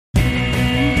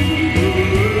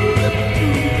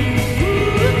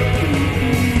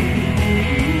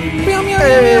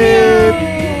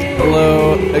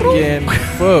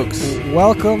folks.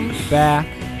 Welcome back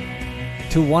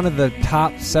to one of the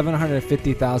top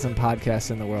 750,000 podcasts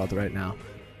in the world right now.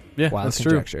 Yeah, Wild that's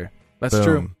conjecture. true. That's Boom.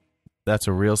 true. That's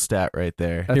a real stat right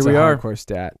there. That's Here we a are. hardcore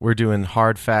stat. We're doing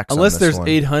hard facts. Unless on this there's one.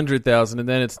 800,000, and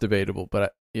then it's debatable.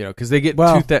 But because they get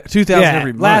Well, 2,000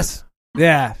 every month.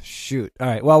 Yeah, shoot. All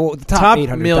right. Well, the top Top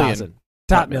 800,000. million.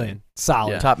 Top million.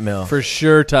 Solid. Yeah. top mill. For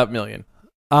sure, top million.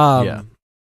 Yeah.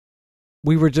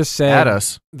 We were just saying At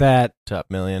us, that top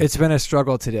million. it's been a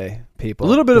struggle today, people. A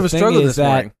little bit The of a thing struggle is this that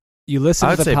morning. You listen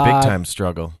I to would the say pod. big time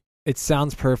struggle. It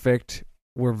sounds perfect.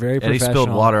 We're very Eddie professional. spilled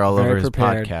water all very over his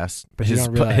prepared, podcast. But you his,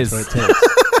 don't realize his, what it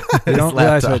takes. You don't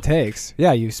realize what laptop. it takes.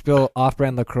 Yeah, you spill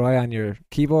off-brand LaCroix on your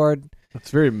keyboard. It's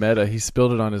very meta. He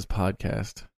spilled it on his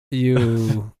podcast.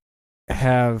 You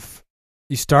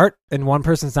you start and one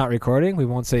person's not recording. We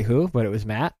won't say who, but it was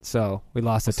Matt. So we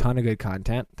lost a ton of good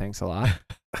content. Thanks a lot.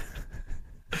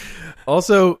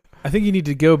 Also, I think you need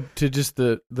to go to just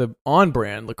the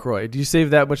on-brand LaCroix. Do you save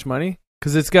that much money?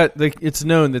 Because it's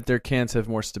known that their cans have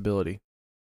more stability.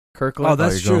 Kirkland. Oh,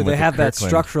 that's you're going true. They with the have that Kirkland.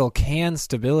 structural can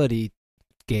stability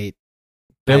gate.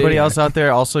 Everybody Yeah. else out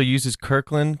there also uses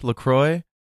Kirkland LaCroix.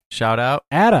 Shout out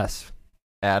At us.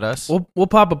 at us. We'll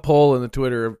pop a poll in the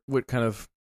Twitter of what kind of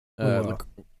We will.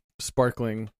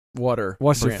 sparkling water.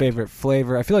 What's your brand. favorite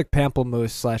flavor? I feel like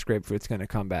pamplemousse / grapefruit's going to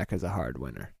come back as a hard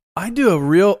winner. I do a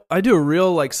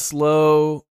real like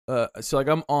slow. So like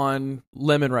I'm on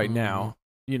lemon right now.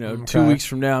 2 Okay. weeks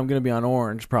from now I'm gonna be on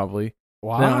orange probably.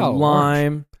 Wow. Then on orange.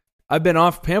 lime. I've been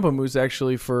off pamplemousse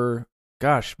actually for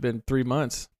been 3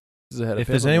 months. If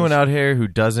there's anyone out here who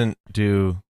doesn't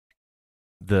do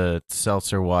the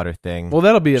seltzer water thing, well,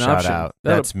 that'll be an shout option. out.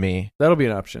 That'll, That's me. that'll be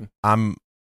an option.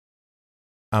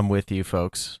 I'm with you,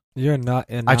 folks. You're not.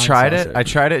 I tried it. I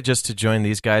tried it just to join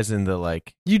these guys in the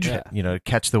You Yeah.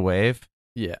 catch the wave.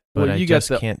 yeah. But Well, I you just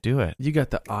got the can't do it. you got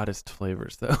the oddest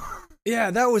flavors though.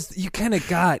 Yeah, that was you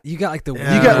like the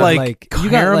Yeah. You got, weird, like, you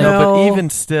got caramel. like No, but even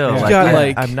still, You like, got, I-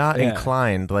 like- I'm not Yeah.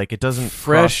 inclined. Like it doesn't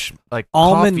Fresh cross- like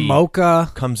almond coffee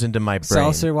mocha comes into my brain.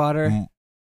 seltzer water.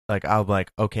 Like I'm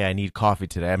like, okay, I need coffee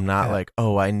today. I'm not Yeah. like,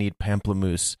 oh, I need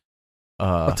pamplemousse.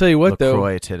 I'll tell you what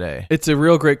LaCroix though, today. it's a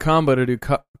real great combo to do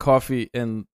coffee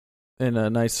and a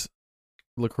nice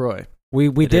LaCroix. We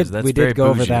It did is. That's we very did go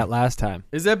over bougie. that last time.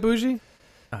 Is that bougie?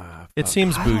 It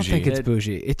seems I don't bougie. think it's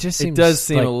bougie. It just It seems does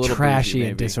seem like a little trashy bougie, and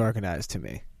maybe. disorganized to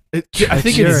me. I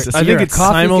think You're- it's you're a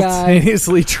coffee guy.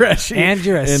 simultaneously trashy. And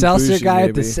you're a and seltzer bougie, guy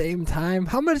at the maybe. same time.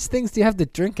 How much things do you have to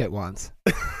drink at once?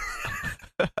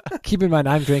 Keep in mind,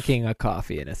 I'm drinking a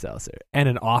coffee and a seltzer and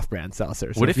an off-brand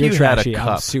seltzer. So What if if you're you trashy, had a I'm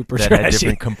cup super that had trashy.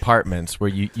 different compartments where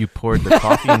you poured the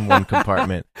coffee in one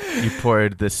compartment, you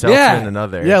poured the seltzer Yeah. in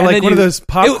another? Yeah, And like then one of you- those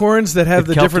popcorns that have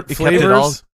the different it all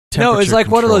flavors. No, it was like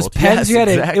one of those temperature-controlled. pens Yes, you had.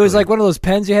 exactly. It was like one of those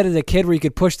pens you had as a kid where you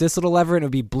could push this little lever and it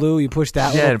would be blue. You push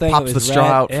that Yeah, little it thing. pops it the was straw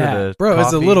red. out Yeah. for the Bro, as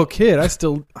a coffee. little kid,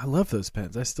 I love those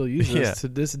pens. I still use those Yeah. to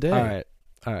this day.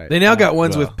 All right. They now got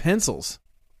ones well. with pencils.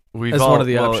 We've as all, one of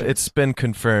the well, options. it's been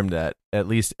confirmed that at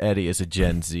least Eddie is a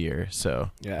Gen Zer, so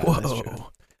Yeah, that's true. Whoa,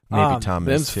 maybe Tom is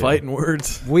them's too. fighting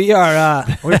words. We are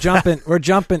we're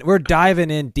diving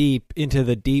in deep into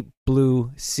the deep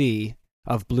blue sea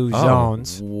of blue Oh.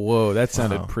 zones. Whoa, that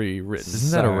sounded Wow. pre-written.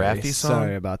 Isn't that a Sorry, Raffi song?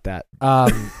 Sorry about that.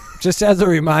 Just as a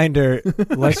reminder,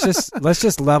 let's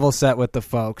just level set with the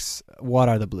folks. What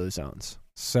are the blue zones?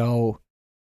 So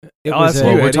it I'll was ask a-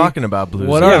 you, Well, we're Eddie. talking about blue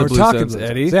What zones. are we're the blue talking zones, blue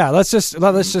Eddie? Yeah, let's just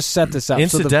set this up. So the-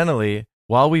 Incidentally,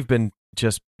 while we've been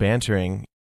just bantering,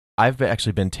 I've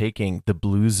actually been taking the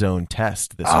Blue Zone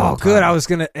test this whole oh, good. time. I was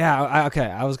gonna. Yeah.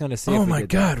 I was gonna see. Oh if we my did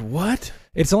that. god, what?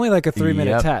 It's only like a 3-minute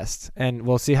Yep. test, and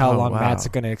we'll see how Oh, long wow. Matt's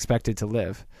going to expect it to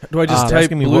live. Do I just You're type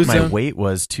asking me blue what my zone? weight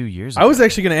was 2 years ago. I was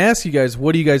actually going to ask you guys,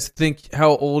 what do you guys think?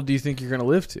 How old do you think you're going to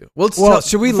live to? Well,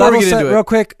 Should we before level get set into real it,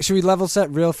 quick? Should we level set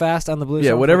real fast on the blue zone?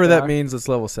 Yeah, whatever for that our- means. Let's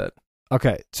level set.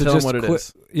 Okay, so Tell 'em just what it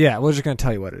is. Yeah, we're just going to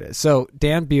tell you what it is. So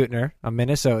Dan Buettner, a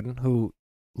Minnesotan who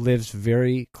lives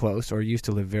very close, or used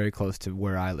to live very close to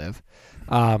where I live,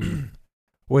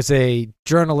 was a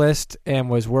journalist and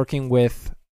was working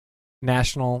with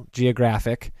National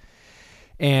Geographic,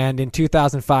 and in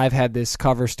 2005 had this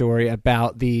cover story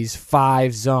about these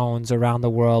 5 zones around the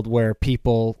world where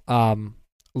people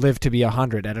live to be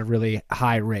 100 at a really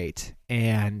high rate,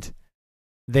 and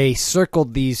they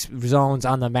circled these zones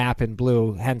on the map in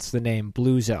blue, hence the name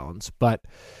Blue Zones. But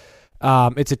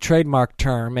it's a trademark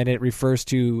term, and it refers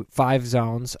to 5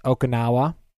 zones: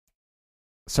 Okinawa,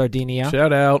 Sardinia,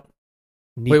 Shout out.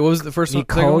 Wait, what was the first one?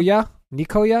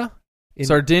 Nicoya, in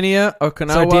Sardinia,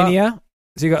 Okinawa. Sardinia.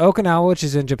 So you got Okinawa, which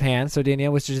is in Japan, Sardinia,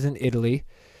 which is in Italy,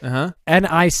 Uh-huh.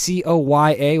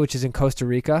 Nicoya, which is in Costa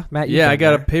Rica. Matt, you've Yeah, been I got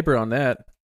there. a paper on that.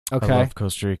 Okay. I love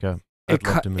Costa Rica. I'd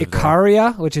love to move there.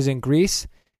 Ikaria, which is in Greece,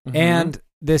 Mhm. and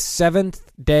the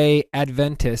Seventh-day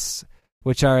Adventists,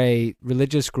 which are a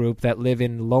religious group that live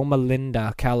in Loma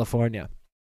Linda, California.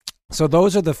 So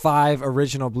those are the 5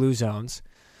 original Blue Zones.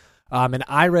 And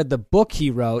I read the book he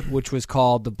wrote, which was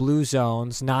called The Blue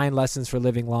Zones, 9 Lessons for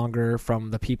Living Longer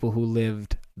from the People Who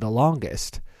Lived the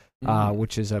Longest, Mhm.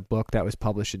 which is a book that was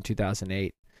published in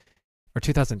 2008 or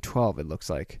 2012, it looks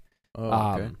like. Oh,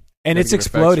 okay. And Gotta it's get our facts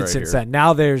exploded right since here. then.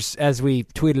 Now there's, as we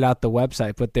tweeted out the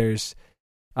website, but there's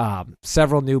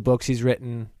several new books he's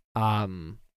written.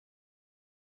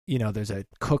 There's a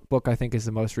cookbook, I think is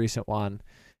the most recent one.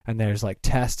 And there's like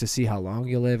tests to see how long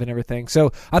you live and everything.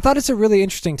 So I thought it's a really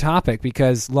interesting topic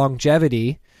because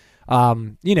longevity,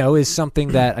 is something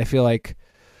that I feel like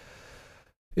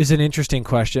is an interesting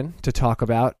question to talk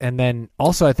about. And then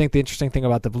also I think the interesting thing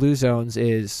about the Blue Zones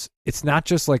is it's not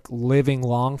just like living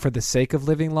long for the sake of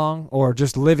living long or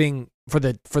just living for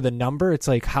the number. It's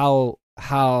like how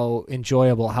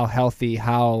enjoyable, how healthy,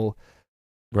 how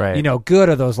Right. good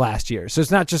are those last years. So it's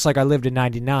not just like I lived in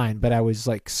 99, but I was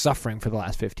like suffering for the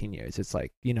last 15 years. It's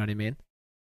like, you know what I mean?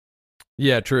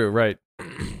 Yeah, true. Right.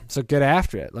 So get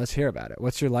after it. Let's hear about it.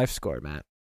 What's your life score, Matt?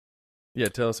 Yeah,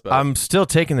 tell us about I'm still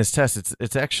taking this test.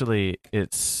 It's actually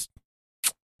it.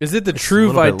 Is it the it's true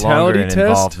a little bit longer vitality and test?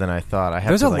 involved than I thought. I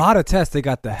have There's to, a lot of tests. They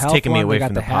got the It's health taking me one, away they got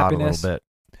from the the pod a happiness. little bit.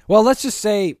 Well, let's just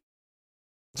say,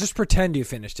 just pretend you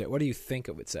finished it. What do you think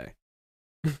it would say?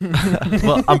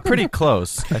 Well, I'm pretty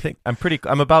close. I think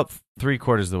I'm about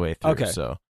 3/4 of the way through. Okay.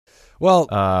 So, Well,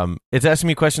 it's asking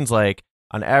me questions like,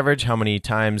 on average, how many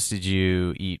times did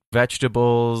you eat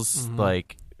vegetables Mhm.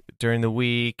 like during the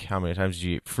week? How many times did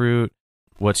you eat fruit?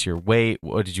 What's your weight?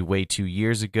 What did you weigh 2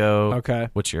 years ago? okay.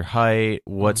 What's your height?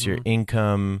 What's your Mhm.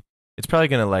 income? It's probably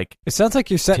gonna like It sounds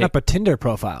like you're setting Take- up a Tinder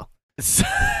profile.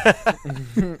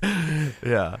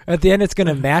 yeah. At the end, it's going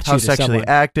to match How you to sexually someone.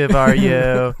 active are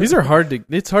you? These are hard to.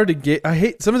 It's hard to get. I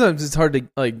hate. Sometimes it's hard to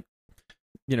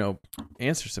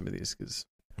answer some of these because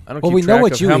I don't. Well, keep we know track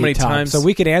what of you how eat, many Tom, times. so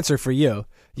we could answer for you.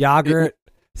 Yogurt,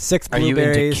 6 Are you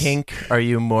blueberries. into kink? Are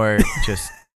you more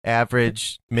just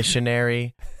average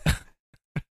missionary?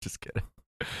 Just kidding.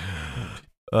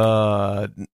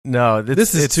 No,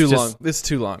 this is it's too just- long. This is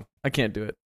too long. I can't do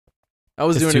it. I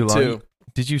was It's doing too it long? too.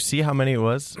 Did you see how many it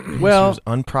was? Well- It was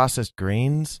unprocessed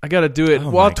grains. I got to do it. Oh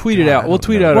Well, I'll my tweet it God, out. I We'll don't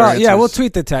tweet know. out our Well, yeah, we'll answers.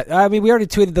 tweet the test. I mean, we already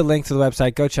tweeted the link to the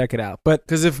website. Go check it out. But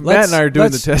Because if Matt Let's- and I are doing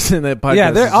the let's- test in that podcast, yeah,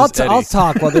 it's I'll just Eddie.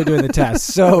 talk while they're doing the test.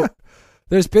 So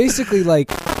there's basically like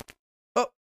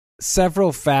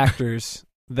several factors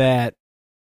that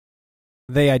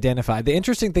they identified. The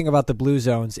interesting thing about the Blue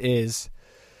Zones is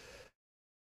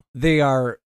they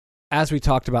are, as we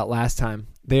talked about last time,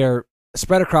 they are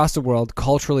spread across the world,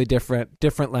 culturally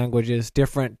different languages,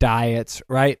 different diets,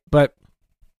 right? But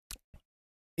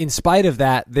in spite of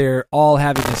that, they're all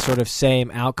having this sort of same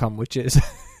outcome, which is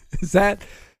is that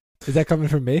coming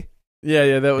from me?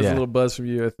 Yeah, that was Yeah. a little buzz from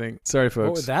you, I think. Sorry, What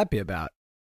folks. would that be about?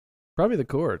 Probably the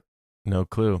cord. No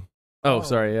clue. Oh,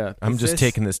 sorry, yeah. I'm Is just this-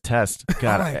 taking this test.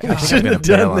 God, my I God. think I'm Shouldn't gonna have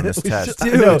done fail on that. this We test.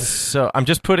 should- Dude. So I'm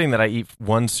just putting that I eat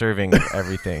 1 serving of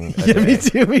everything. A Yeah, day. me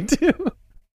too, me too.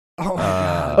 Oh my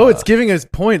Uh, Oh, it's giving us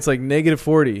points like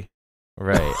 -40.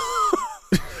 Right.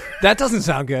 that doesn't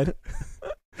sound good.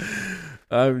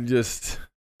 I'm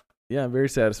very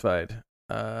satisfied.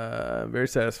 Very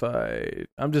satisfied.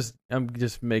 I'm just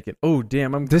making. Oh,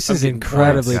 damn! This I'm is getting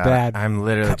incredibly points. God, bad I'm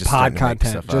literally just pod starting to make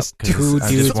content. stuff Just up 'cause two I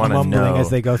dudes just wanna mumbling know. as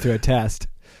they go through a test,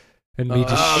 and me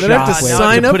just I'm shot gonna have to with-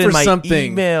 sign to up put in for my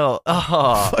something. Email.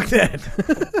 Oh, Fuck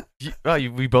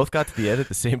that. we both got to the end at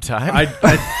the same time. I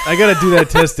got to do that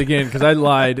test again because I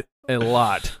lied a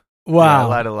lot. Yeah, I Wow.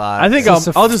 lied a lot. I think So it's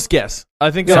a I'll just guess. I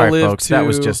think Sorry, I'll live folks, to. that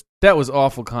was just- that was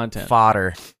awful content.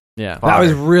 fodder. Yeah, that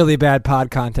was Fodder. really bad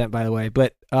pod content, by the way.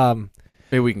 But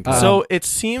maybe we can. So it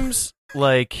seems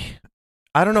like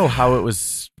I don't know how it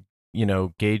was,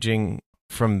 gauging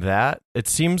from that. It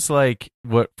seems like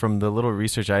from the little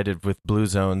research I did with Blue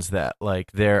Zones that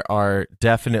like there are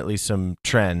definitely some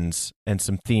trends and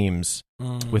some themes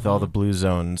with all the Blue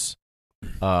Zones,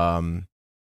 and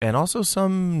also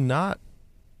some not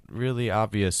really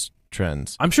obvious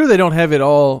trends. I'm sure they don't have it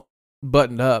all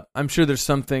buttoned up. I'm sure there's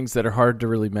some things that are hard to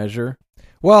really measure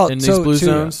well in these so blue to-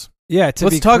 zones. Yeah, to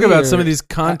Let's be talk about clear, some of these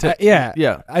content. yeah,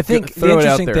 yeah. I think the Throw it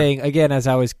out interesting there. thing, again, as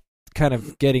I was kind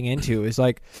of getting into, is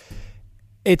like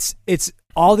it's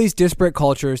all these disparate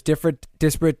cultures,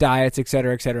 disparate diets, et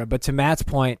cetera, but to Matt's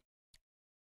point,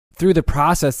 through the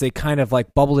process, they kind of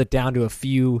like bubbled it down to a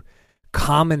few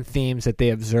common themes that they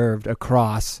observed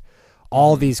across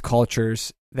all these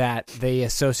cultures that they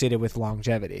associated with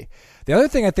longevity. The other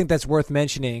thing I think that's worth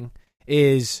mentioning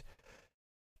is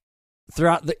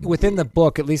within the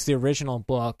book, at least the original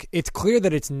book, it's clear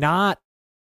that it's not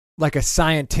like a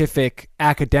scientific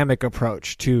academic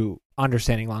approach to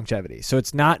understanding longevity. So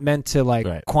it's not meant to like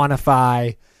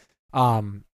quantify.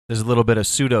 There's a little bit of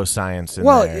pseudoscience in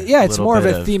well, there. yeah, it's more of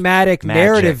a thematic magic.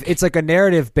 narrative. It's like a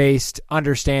narrative-based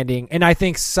understanding, and I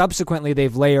think subsequently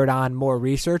they've layered on more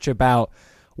research about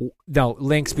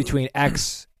links between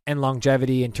X and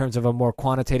longevity in terms of a more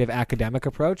quantitative academic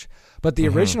approach. But the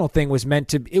original thing was meant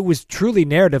to, it was truly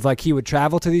narrative. Like he would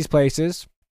travel to these places,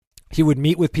 he would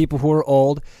meet with people who were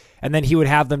old, and then he would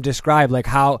have them describe like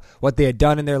what they had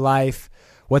done in their life,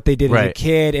 what they did as a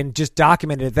kid, and just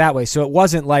documented it that way. So it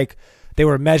wasn't like they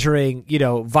were measuring,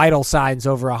 vital signs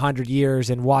over 100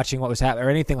 years and watching what was happening or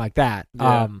anything like that.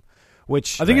 Yeah.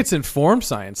 Which I think it's informed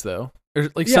science, though.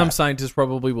 Some scientists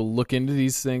probably will look into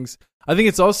these things. I think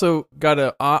it's also got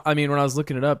when I was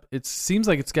looking it up, it seems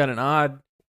like it's got an odd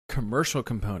commercial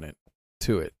component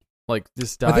to it. Like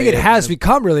this diet. I think it has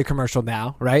become really commercial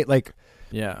now, right? Like,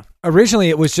 yeah. Originally,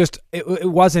 it was just it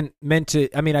wasn't meant to.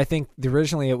 I mean, I think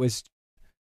originally it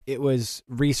was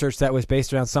research that was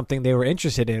based around something they were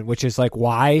interested in, which is like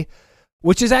why.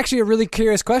 Which is actually a really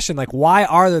curious question. Like, why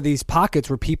are there these pockets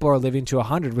where people are living to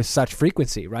 100 with such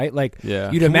frequency, right? Like,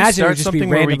 you'd imagine it would just be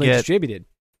randomly distributed.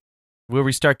 Will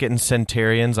we start getting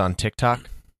centenarians on TikTok?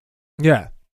 Yeah.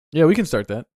 Yeah, we can start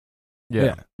that.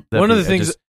 Yeah. One of the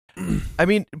things...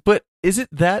 but is it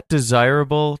that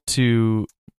desirable to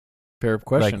fair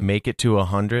question. Like, make it to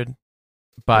 100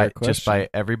 just by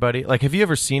everybody? Like, have you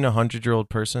ever seen a 100-year-old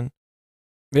person?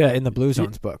 Yeah, in the Blue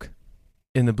Zones book.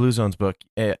 In the Blue Zones book,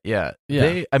 yeah.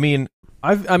 I've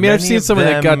seen someone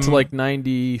that got to like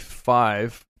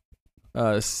 95.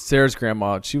 Sarah's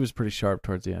grandma, she was pretty sharp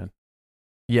towards the end.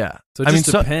 Yeah, so it just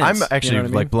depends. I'm actually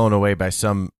like blown away by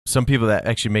some people that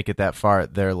actually make it that far.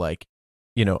 They're like,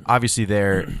 obviously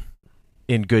they're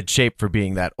in good shape for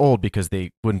being that old because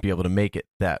they wouldn't be able to make it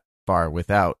that far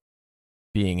without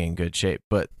being in good shape.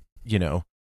 But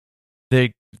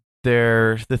the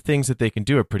things that they can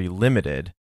do are pretty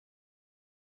limited,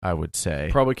 I would say.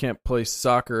 Probably can't play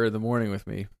soccer in the morning with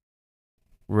me.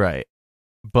 Right.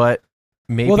 But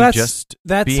maybe just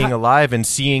being alive and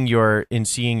seeing your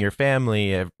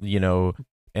family,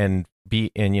 and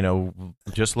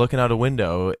just looking out a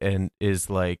window and is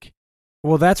like,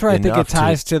 well, that's where I think it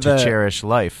ties to cherish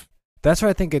life. That's where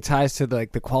I think it ties to the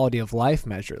quality of life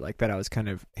measure, like that I was kind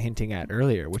of hinting at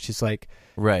earlier, which is like,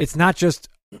 right. It's not just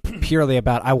purely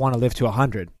about I want to live to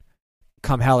 100,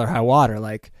 come hell or high water,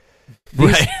 like.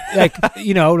 These, like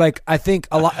I think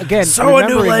a lot again. Sew a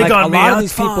new leg on a me. lot of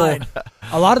these people,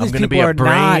 a lot of these people are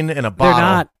brain not. In a bottle, they're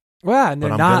not. Well, and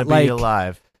they're not like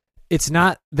alive. It's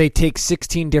not. They take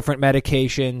 16 different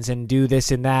medications and do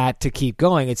this and that to keep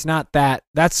going. It's not that.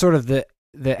 That's sort of the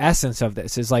essence of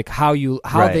this. Is like how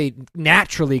they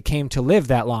naturally came to live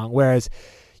that long. Whereas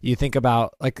you think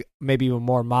about like maybe a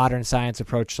more modern science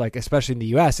approach, like especially in the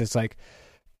U.S., it's like.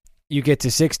 You get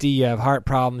to 60, you have heart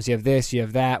problems, you have this, you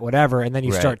have that, whatever, and then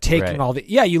you start taking all the...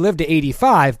 Yeah, you live to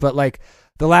 85, but like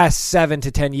the last 7 to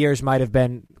 10 years might have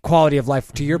been quality of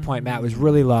life, to your point, Matt, was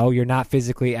really low. You're not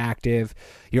physically active.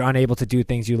 You're unable to do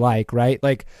things you like, right?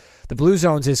 Like the Blue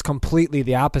Zones is completely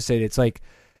the opposite. It's like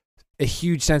a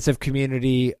huge sense of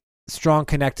community, strong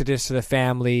connectedness to the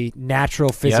family, natural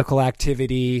physical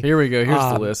activity. Here we go.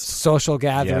 Here's the list. Social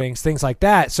gatherings, things like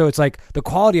that. So it's like the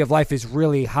quality of life is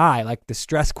really high. Like the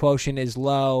stress quotient is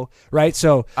low, right?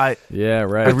 So I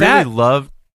really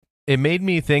love. It made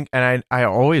me think, and I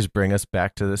always bring us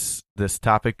back to this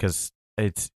topic because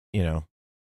it's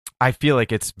I feel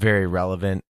like it's very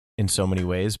relevant in so many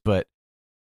ways, but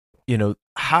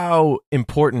how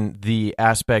important the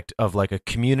aspect of like a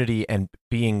community and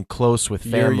being close with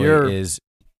family is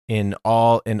in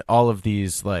all of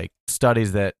these like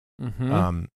studies that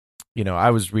I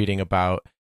was reading about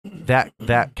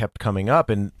that kept coming up,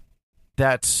 and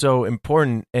that's so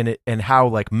important, and how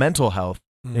like mental health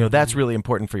that's really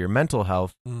important for your mental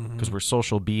health because we're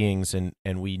social beings and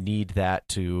we need that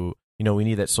to we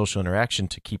need that social interaction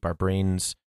to keep our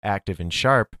brains active and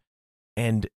sharp,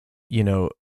 and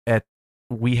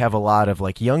we have a lot of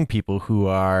like young people who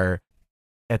are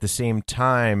at the same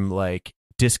time like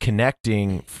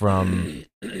disconnecting from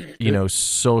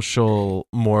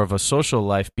more of a social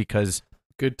life because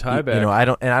good tie back. I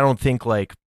don't think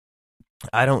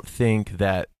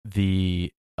that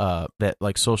the that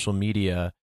like social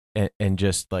media and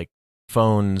just like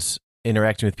phones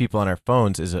interacting with people on our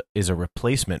phones is a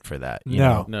replacement for that. You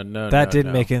No. know? No, That no,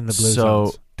 didn't no. make it in the blue So-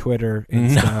 zones. Twitter,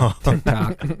 Insta, No.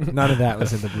 TikTok. None of that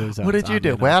was in the blue zones. What did you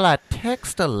do? oddly Well, I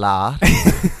text a lot.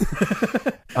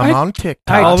 I- I'm on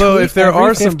TikTok. I Although tweet if there every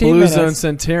are some 15 Blue Zone minutes.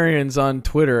 Centurions on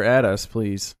Twitter, add us,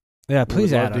 please. enough. Yeah, We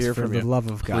please would love add to us hear for from the you. love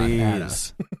of God. Add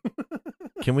us. Please.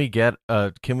 Can we get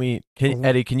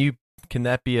Eddie, can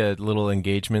that be a little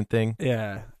engagement thing?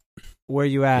 Yeah. Where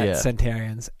you at, Yeah.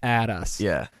 Centurions? Add us.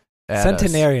 Yeah. Add us.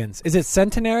 Centenarians. Is it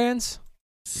centenarians?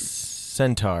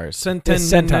 Centaurs. It's centaurs. Oh, yeah,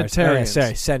 Centenarians.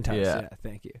 sorry, centaurs. Yeah. Yeah,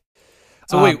 thank you.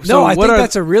 So wait, no, so I what think are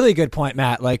that's a really good point,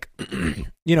 Matt. Like,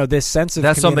 this sense of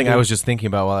That's something community. I was just thinking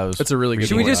about while I was. That's a really good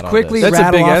Should we reading just about all quickly this. That's a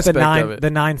rattle big off the aspect of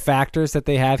it. nine factors that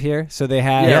they have here? So they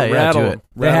have Yeah, yeah, rattle. do it.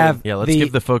 They rattle. have Yeah, let's the-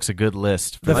 give the folks a good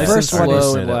list. the For first our one is-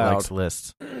 listener Slow and that loud. likes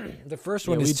lists. the first Yeah,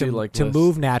 one we is do to like to lists.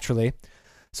 move naturally.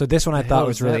 So this one I The thought hell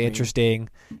was does really that mean? interesting.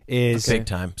 Is Big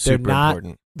time. They're Super not-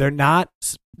 important. they're not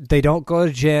they don't go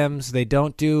to gyms, they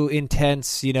don't do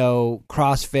intense,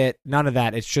 CrossFit, none of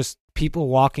that. It's just people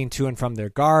walking to and from their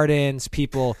gardens,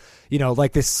 people,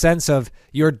 like this sense of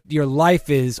your life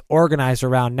is organized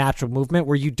around natural movement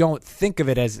where you don't think of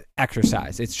it as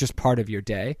exercise. It's just part of your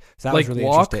day. So that was Like really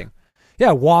walk? interesting.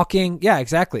 Yeah, walking. Yeah,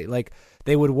 exactly. Like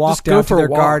they would walk Just go down to for their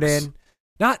walks. garden.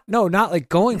 Not like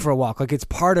going for a walk. Like it's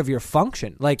part of your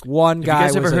function. Like one Have guy you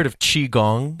guys ever was heard like- of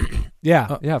Qigong? Yeah,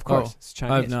 of course. Oh, It's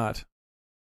Chinese. I've not.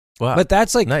 Wow. But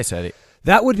that's like nice, Eddie.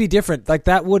 that would be different. Like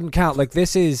that wouldn't count. Like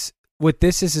this is what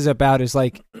this is about is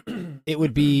like it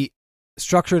would be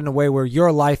structured in a way where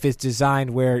your life is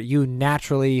designed where you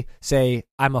naturally say,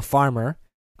 I'm a farmer.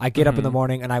 I get up in the Mhm.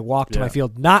 morning and I walk to my Yeah.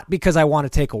 field, not because I want to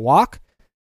take a walk,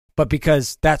 but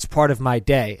because that's part of my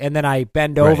day. And then I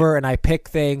bend Right. over and I pick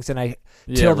things and I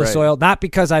till the soil, not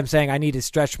because I'm saying I need to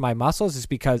stretch my muscles, it's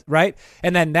because, right?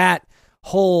 And then that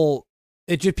whole,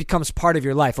 it just becomes part of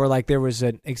your life. Or like there was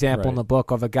an example in Right. the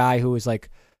book of a guy who was like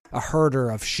a herder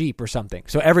of sheep or something.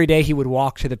 So every day he would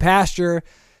walk to the pasture,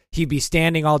 he'd be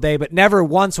standing all day, but never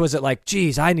once was it like,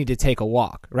 geez, I need to take a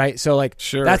walk, right? So like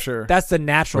Sure, that's, sure. that's the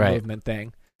natural Right. movement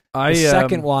thing. I The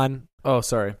second one, Oh,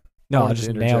 sorry. no, I I'll wanted just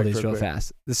to nail interject these real real quick.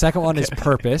 fast. The second one is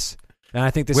purpose. And I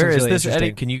think this Where is is really this, interesting.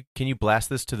 Eddie? Can you blast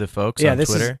this to the folks Yeah, on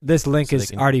Twitter? this link so they is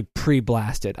can- already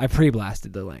pre-blasted. I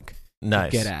pre-blasted the link.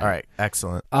 Nice. get at All it. right.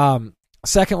 Excellent.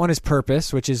 Second one is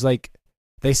purpose, which is like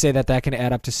they say that can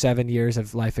add up to 7 years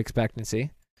of life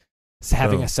expectancy. It's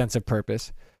having Boom. a sense of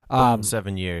purpose.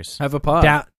 7 years. Have a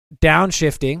pod.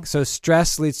 Downshifting. So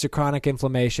stress leads to chronic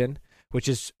inflammation, which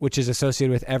is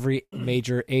associated with every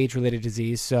major age-related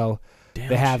disease. So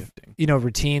they have Downshifting.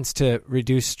 routines to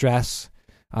reduce stress.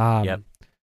 Yep.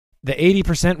 The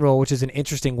 80% rule, which is an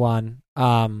interesting one.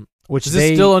 Which Is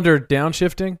this still under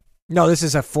downshifting? No, this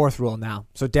is a fourth rule now.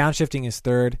 So downshifting is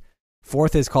third.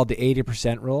 Fourth is called the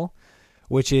 80% rule,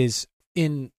 which is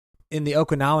in the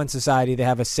Okinawan society, they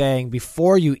have a saying,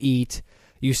 before you eat,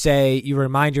 you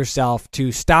remind yourself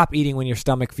to stop eating when your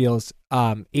stomach feels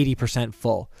 80%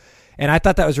 full. And I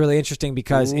thought that was really interesting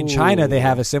because in China, they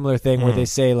have a similar thing where they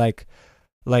say like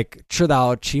吃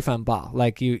到七分饱,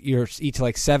 like you eat to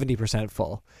like 70%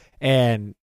 full.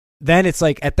 And then it's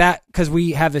like at that, because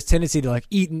we have this tendency to like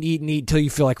eat and eat and eat until you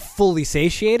feel like fully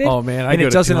satiated. Oh man, I and go it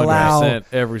to doesn't 200% allow-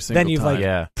 every single then you've time. like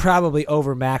Yeah. probably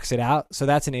overmax it out. So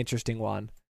that's an interesting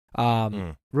one.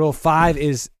 Mm. Rule 5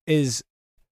 is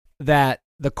that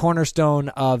the cornerstone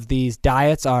of these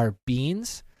diets are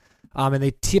beans, and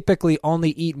they typically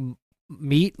only eat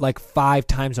meat like 5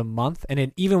 times a month.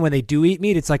 And even when they do eat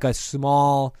meat, it's like a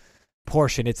small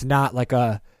portion. It's not like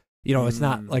it's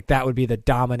not like that would be the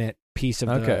dominant piece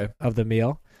of the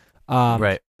meal.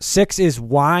 Right. 6 is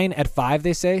wine at 5,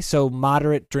 they say. So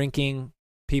moderate drinking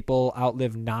people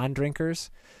outlive non-drinkers.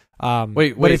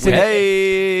 Wait, but it's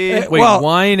Hey. Wait, well,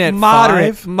 wine at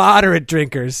moderate 5? moderate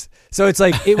drinkers. So it's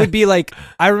like it would be like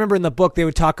I remember in the book they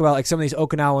would talk about like some of these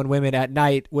Okinawan women at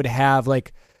night would have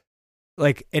like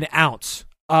an ounce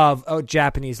of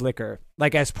Japanese liquor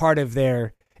like as part of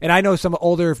their. And I know some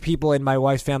older people in my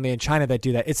wife's family in China that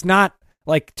do that. It's not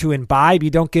like to imbibe. You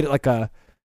don't get like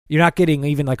you're not getting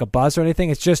even like a buzz or anything.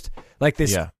 It's just like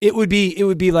this. Yeah. It would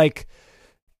be like,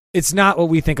 it's not what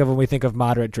we think of when we think of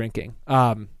moderate drinking.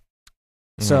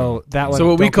 So that one. So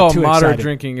what we don't get call too moderate excited.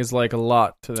 drinking is like a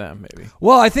lot to go maybe.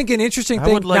 Well, I think an interesting I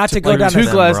thing, would like not to to go prove down them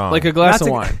Two glass, wrong. like a glass Not of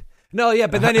to- wine. No, yeah,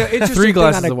 but then interesting 3 thing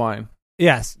glasses on a- of wine.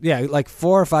 Yes, yeah, like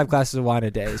 4 or 5 glasses of wine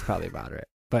a day is probably moderate.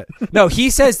 But no, he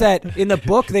says that in the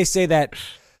book they say that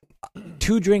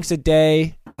 2 drinks a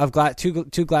day of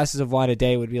two glasses of wine a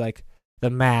day would be like the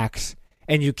max,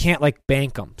 and you can't like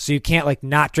bank them. So you can't like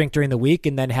not drink during the week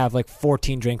and then have like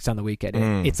 14 drinks on the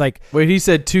weekend. It's like, wait, he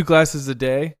said 2 glasses a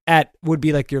day would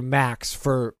be like your max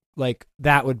for like,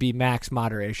 that would be max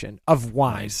moderation of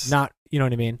wine. Nice. Not, you know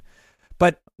what I mean?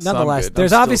 But nonetheless, good.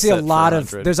 there's I'm obviously still a set lot for of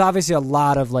 100. there's obviously a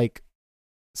lot of like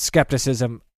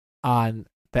skepticism on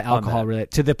the alcohol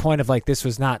related, to the point of like, this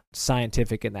was not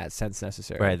scientific in that sense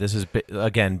necessarily. Right. This is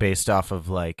again based off of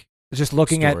like Just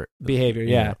looking at Store- behavior,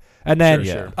 yeah. yeah. And then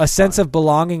Sure. a sense of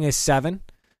belonging is 7.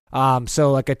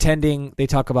 So like attending, they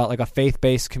talk about like a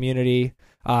faith-based community.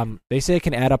 They say it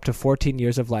can add up to 14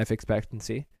 years of life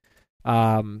expectancy.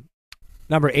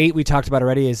 Number 8 we talked about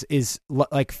already is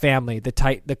like family,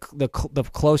 the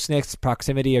close-knit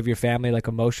proximity of your family, like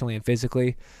emotionally and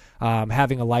physically.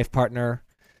 Having a life partner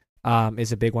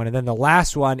is a big one. And then the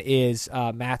last one is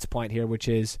Matt's point here, which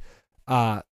is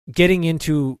getting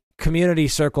into community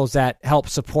circles that help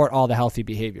support all the healthy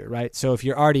behavior, right? So if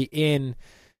you're already in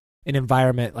an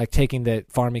environment, like taking the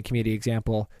farming community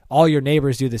example, all your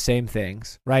neighbors do the same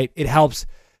things, right? It helps.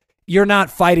 You're not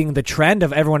fighting the trend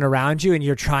of everyone around you, and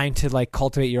you're trying to like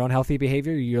cultivate your own healthy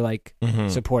behavior. You're like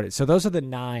support it. So those are the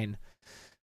 9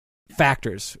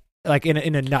 factors, like in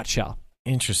a nutshell.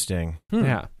 interesting.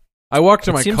 Yeah. I walked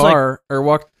to It my seems car, or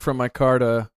walked from my car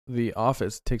to the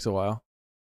office. It takes a while,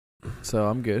 so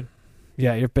I'm good.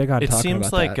 Yeah, you're big on It talking seems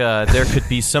about like that. there could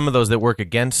be some of those that work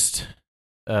against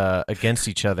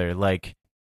each other. Like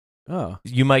Oh,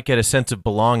 you might get a sense of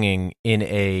belonging in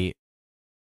a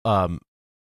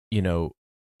you know,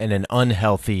 in an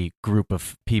unhealthy group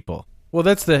of people, well,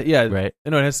 that's right. right?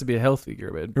 No, it has to be a healthy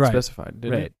group. It Right. specified,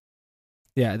 didn't Right. it?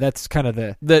 Yeah, that's kind of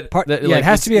the That Part- that, yeah, like, it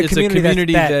has to be a it's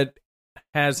community that that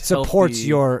has supports healthy-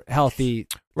 your healthy.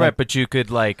 Right, like, but you could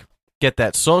like get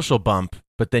that social bump,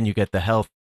 but then you get the health,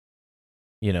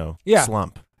 Yeah.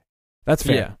 slump. that's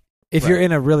fair. Yeah, If you're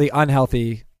in a really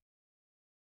unhealthy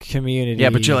community,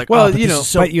 Yeah, but you're like, Well, oh, but you this know, is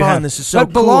so but you fun. have- This is so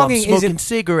but cool. I'm belonging smoking isn't-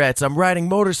 cigarettes. I'm riding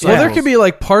motorcycles. Well, there could be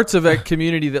like parts of that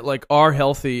community that like are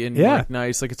healthy and Yeah. like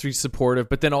nice, like it's really supportive.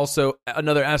 But then also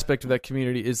another aspect of that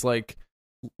community is like,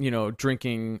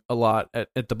 drinking a lot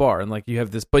at the bar, and like you have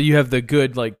this, but you have the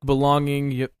good like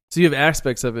belonging. So you have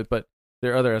aspects of it, but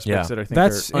there are other aspects that I think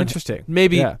that's are interesting.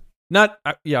 maybe Yeah. not.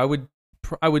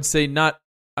 I would say not.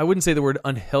 I wouldn't say the word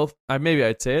unhealthy. Maybe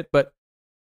I'd say it, but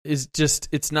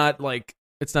it's not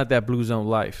that blue zone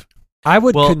life. I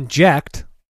would Well- conject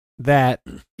that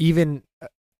even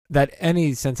that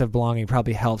any sense of belonging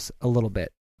probably helps a little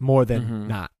bit more than Mhm.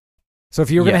 not. So if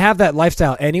you were going to Yeah. have that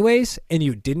lifestyle anyways, and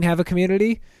you didn't have a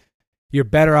community, you're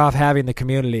better off having the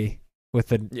community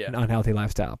with an unhealthy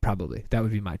lifestyle. Probably that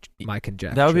would be my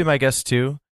conjecture. That would be my guess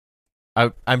too.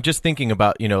 I'm just thinking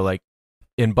about like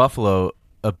in Buffalo,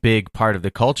 a big part of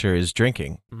the culture is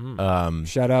drinking.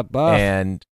 Shut up, Buff.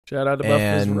 And Shout out to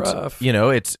Buffalo's rough.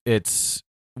 it's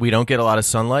we don't get a lot of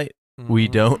sunlight. We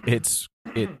don't.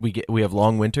 We have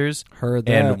long winters. Heard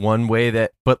that. And one way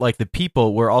but like the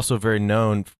people, we're also very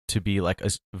known to be like a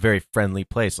very friendly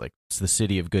place. Like it's the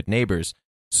city of good neighbors.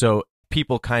 So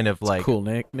people kind of It's like, a cool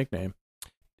nickname.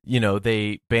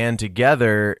 they band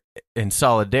together in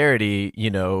solidarity,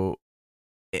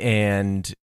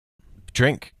 and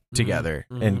drink together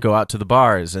and go out to the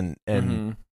bars. And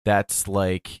Mhm. that's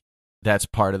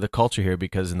part of the culture here,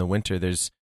 because in the winter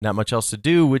there's not much else to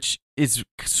do, which is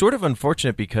sort of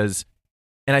unfortunate because,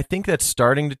 and I think that's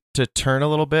starting to turn a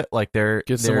little bit. Like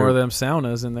Get some more of them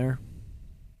saunas in there.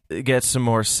 get some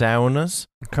more saunas,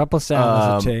 a couple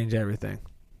sounds will change everything.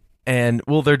 and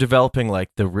they're developing like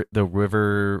the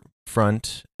river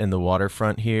front and the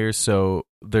waterfront here, so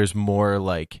there's more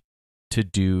like to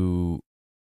do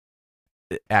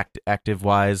active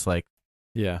wise, like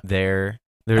Yeah. they're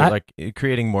like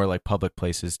creating more like public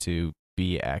places to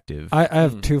be active. I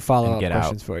have 2 follow-up get out.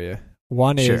 questions for you.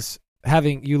 One Sure. is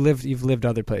you've lived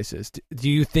other places. Do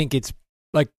you think it's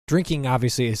like drinking?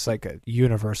 Obviously, is like a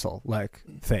universal like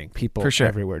thing. People For sure.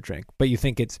 everywhere drink, but you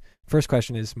think it's first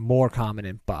question is more common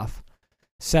in Buff.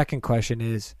 Second question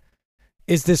is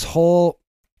this whole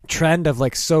trend of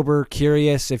like sober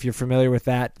curious? If you're familiar with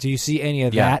that, do you see any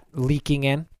of that leaking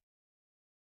in?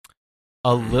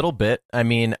 A little bit. I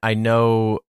mean, I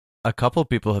know a couple of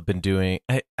people have been doing.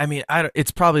 I mean,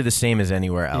 it's probably the same as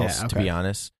anywhere else, Yeah, to okay. be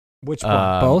honest. Which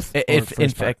one? Both? Or If first in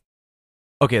part? fact,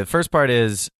 okay, the first part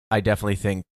is I definitely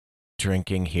think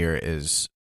drinking here is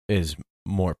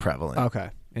more prevalent. Okay,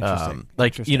 interesting.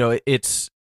 Like Interesting.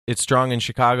 it's strong in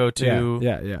Chicago too.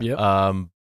 Yeah. Yep.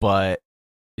 But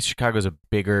Chicago's a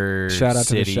bigger Shout out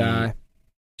city. to the Chi.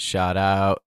 Shout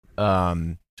out.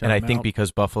 And I them think out.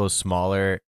 because Buffalo's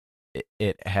smaller,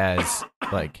 it has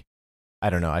like, I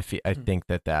don't know. I think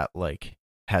that like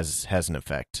has an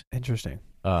effect. Interesting.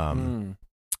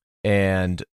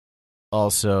 And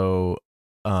also,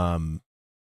 to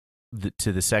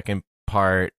the second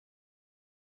part,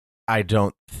 I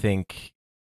don't think,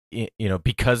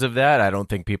 because of that, I don't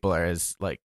think people are as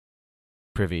like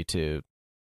privy to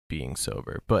being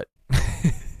sober. But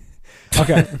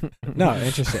okay, no,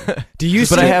 interesting. Do you?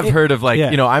 But I have heard of like,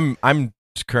 yeah. I'm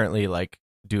currently like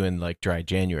doing like dry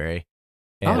January,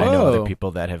 and I know other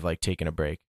people that have like taken a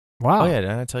break. Wow. Oh yeah, did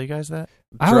I tell you guys that?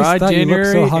 I always Dry thought January.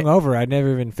 you looked so hungover. I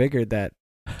never even figured that.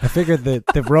 I figured that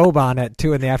the robe on at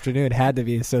 2 p.m. had to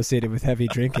be associated with heavy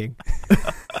drinking.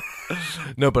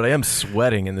 No, but I am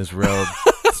sweating in this robe.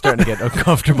 It's starting to get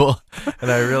uncomfortable,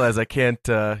 and I realize I can't.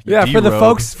 Yeah, for the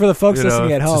folks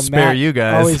listening at home, to spare Matt you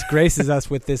guys. always graces us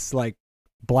with this like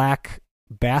black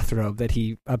bathrobe that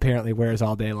he apparently wears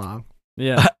all day long.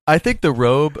 Yeah, I think the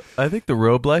robe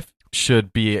life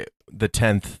should be the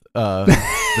 10th.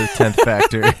 The 10th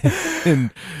factor in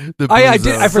the Blue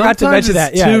Zone. I forgot to mention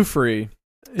that. Yeah, too free.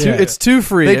 Yeah. It's too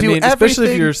free. They do especially if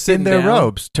everything you're sitting in their down.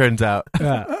 robes. Turns out,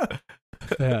 yeah.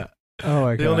 Oh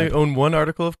my god. they only own one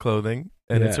article of clothing,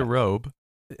 and it's Yeah. a robe.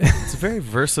 It's a very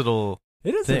versatile.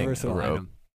 It is thing, a versatile a robe.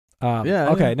 item. Yeah,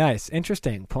 Okay. yeah. Nice.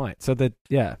 Interesting point. So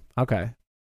okay.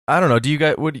 I don't know. Do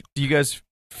you guys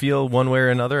feel one way or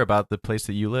another about the place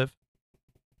that you live?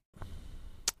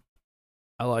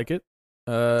 I like it.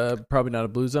 Probably not a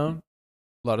Blue Zone.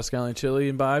 A lot of scallion chili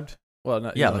imbibed. Well,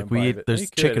 not Yeah, you know, like we imbibe eat. it. There's You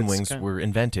could. chicken It's wings kinda- were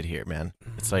invented here, man.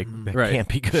 It's like that Right. can't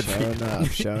be good for you.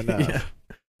 Show enough.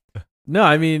 Yeah. No,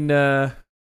 I mean, yeah,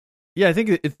 I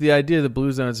think it's the idea of the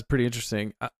Blue Zone is pretty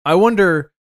interesting. I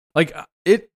wonder, like,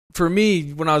 it for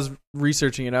me when I was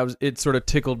researching it, it sort of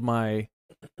tickled my,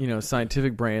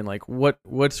 scientific brain. Like,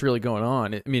 what's really going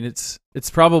on? I mean, it's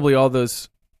probably all those,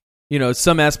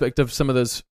 some aspect of some of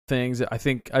those things. I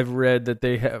think I've read that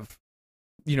they have,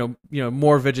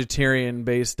 more vegetarian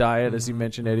based diet, as you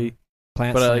mentioned, Eddie.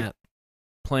 Plant But I slant. like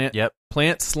plant. Yep.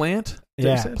 Plant slant. Is that what you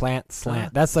Yeah, said? plant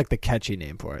slant. That's like the catchy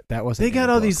name for it. That wasn't. They in got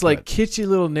the all book, these like but- kitschy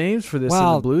little names for this in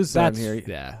the Blue Zone here.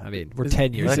 Yeah, I mean, we're Is-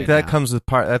 10 years like in That now. comes with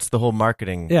part. That's the whole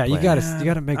marketing. Yeah, you plan.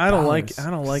 gotta make. I don't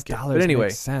dollars. like it. Dollars But anyway,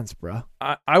 make sense, bro.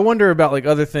 I wonder about like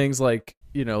other things like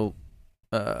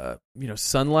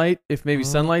sunlight. If maybe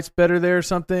sunlight's better there or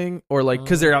something, or like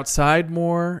because they're outside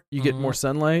more, you get more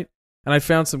sunlight. And I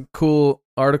found some cool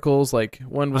articles. Like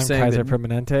one was I'm saying Kaiser that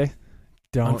Permanente.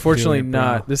 Don't unfortunately do it, bro.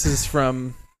 not. This is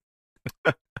from.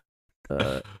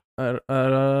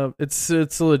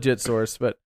 It's a legit source,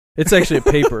 but it's actually a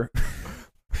paper.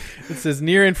 It says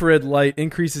near infrared light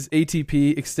increases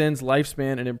ATP, extends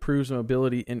lifespan, and improves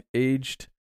mobility in aged.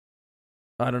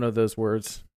 I don't know those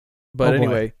words, but Oh, boy.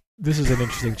 anyway, This is an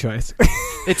interesting choice.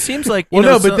 It seems like Well,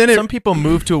 no, but then some people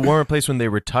move to a warmer place when they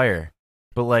retire,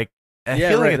 but like I Yeah,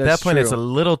 feel like right, at that that's point it's a true.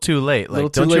 little too late. Little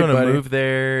Like, too don't you late, want to buddy. move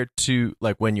there to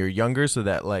like when you're younger, so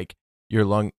that like your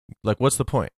lung, like what's the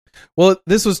point? well,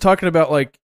 this was talking about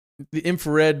like the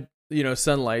infrared,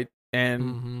 sunlight,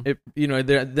 and Mhm.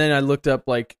 it, then I looked up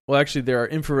like, well, actually, there are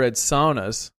infrared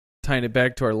saunas. Tying it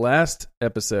back to our last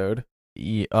episode,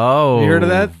 Oh, you heard of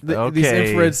that? Okay. These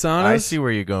infrared saunas. I see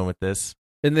where you're going with this.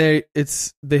 and they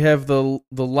have the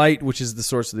light, which is the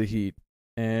source of the heat,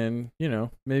 and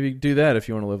maybe do that if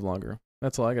you want to live longer.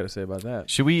 That's all I got to say about that.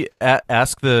 Should we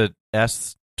ask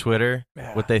Twitter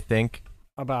what they think?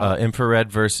 About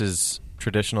Infrared versus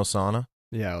traditional sauna.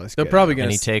 yeah, let's They're get probably it. gonna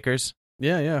Any takers?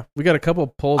 Yeah. We got a couple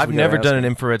polls. I've never done an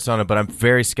infrared sauna, but I'm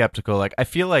very skeptical. Like I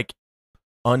feel like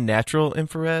unnatural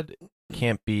infrared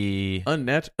can't be.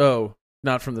 Oh,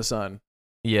 not from the sun.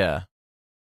 Yeah,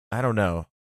 I don't know.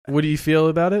 What do you feel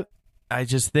about it? I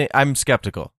just think I'm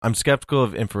skeptical. I'm skeptical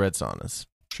of infrared saunas.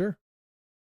 Sure.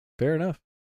 Fair enough.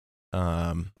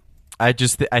 I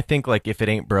think like if it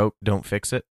ain't broke, don't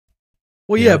fix it.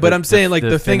 Well, You yeah, know, but I'm saying like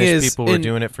the thing Finnish is, people were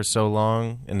doing it for so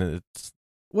long, and it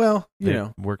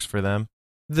works for them.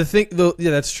 the thing.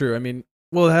 Yeah, that's true. I mean,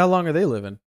 well, how long are they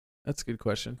living? That's a good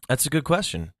question. That's a good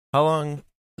question. How long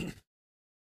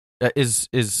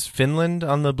is Finland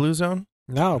on the blue zone?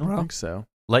 No, I don't bro. think so.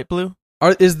 Light blue?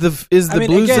 Is the I mean,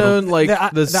 blue again, zone like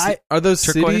are those turquoise?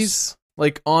 cities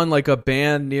like on like a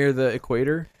band near the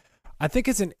equator? I think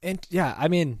it's yeah. I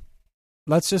mean,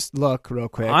 let's just look real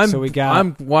quick. I'm so we got.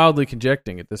 I'm wildly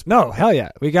conjecting at this point. No, hell yeah.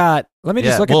 We got. Let me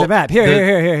just Yeah, look well, at the map.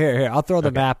 Here. I'll throw the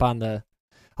Okay. map on the.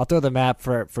 I'll throw the map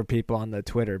for people on the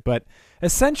Twitter, but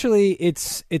essentially,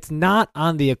 it's not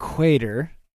on the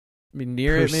equator I mean,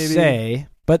 near per it maybe. se,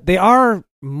 but they are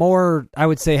more. I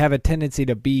would say have a tendency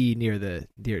to be near the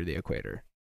equator.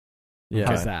 Yeah.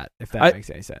 How's that? If that I- makes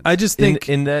any sense. I just think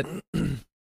in that.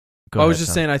 Go I was ahead, just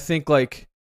Tom. saying. I think like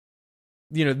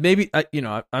maybe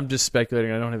I'm just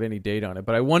speculating. I don't have any data on it,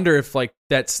 but I wonder if like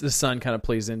that's the sun kind of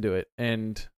plays into it,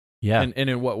 and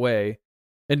in what way.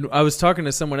 And I was talking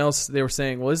to someone else. They were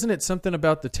saying, well, isn't it something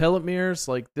about the telomeres?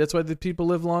 Like that's why the people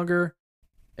live longer.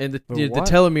 And the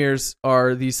telomeres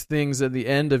are these things at the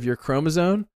end of your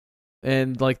chromosome,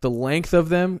 and like the length of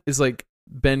them is like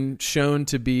been shown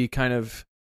to be kind of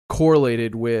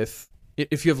correlated with,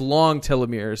 if you have long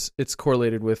telomeres, it's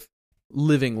correlated with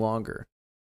living longer.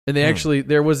 And they actually,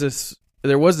 there was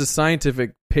a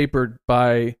scientific paper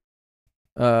by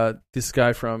this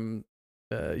guy from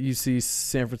UC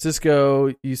San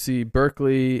Francisco, UC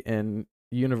Berkeley, and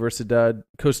Universidad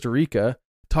Costa Rica,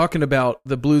 talking about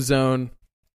the blue zone.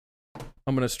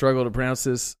 I'm going to struggle to pronounce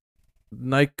this.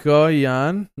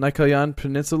 Nicoyan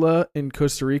Peninsula in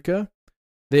Costa Rica.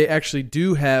 They actually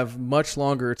do have much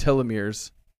longer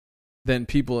telomeres than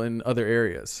people in other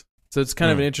areas. So it's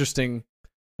kind of an interesting.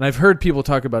 And I've heard people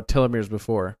talk about telomeres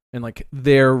before and like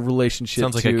their relationship.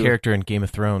 Sounds like a character in Game of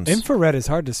Thrones. Infrared is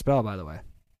hard to spell, by the way.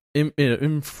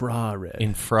 Infrared.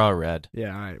 Infrared.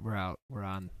 Yeah, all right, we're out. We're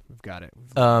on. We've got it.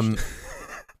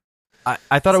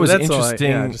 I thought it was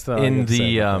interesting in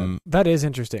the that is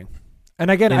interesting. And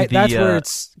again, that's where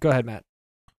it's. Go ahead, Matt.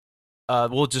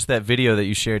 Well, just that video that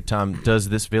you shared, Tom. Does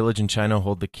this village in China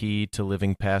hold the key to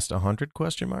living past 100? ?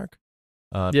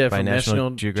 Yeah, by from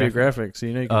National Geographic. So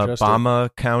you can trust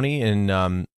Bama County in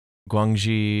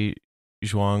Guangxi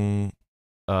Zhuang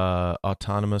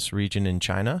Autonomous Region in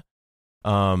China.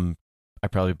 I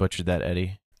probably butchered that,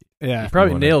 Eddie. Yeah, you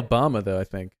probably nailed Bama though. I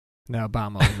think. No,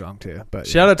 Bama was wrong too. But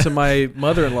shout out to my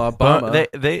mother-in-law, Bama.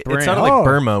 It sounded like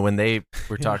Burma when they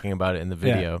were talking about it in the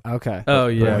video. Yeah. Okay. Oh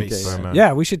yeah. Okay.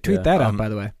 Yeah, we should tweet that out. By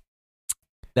the way,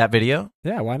 that video.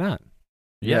 Yeah, why not?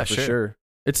 Yeah, for sure.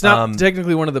 It's not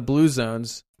technically one of the blue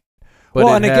zones. But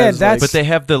well, and again, but they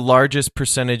have the largest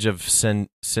percentage of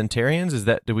centenarians. Is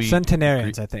that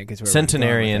centenarians? I think is where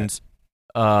centenarians.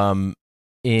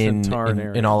 In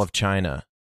all of China.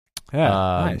 Yeah,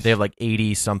 nice. They have like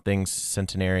 80-something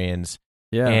centenarians.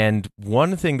 Yeah. And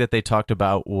one thing that they talked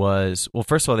about was, well,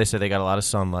 first of all, they said they got a lot of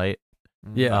sunlight.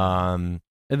 Yeah. And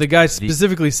the guy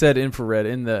specifically said infrared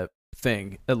in the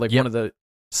thing at like one of the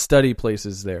study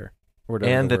places there.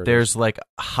 And that there's like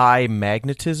high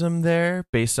magnetism there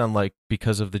based on like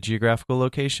because of the geographical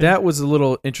location. That was a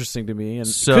little interesting to me, and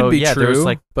so, could be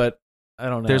true, but I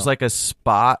don't know. There's like a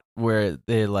spot where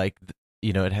they like,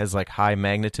 it has like high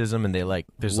magnetism, and they like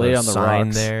there's lay a on the sign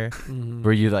rocks. there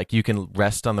where you can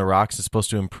rest on the rocks. It's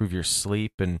supposed to improve your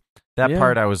sleep, and that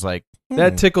part I was like,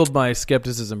 that tickled my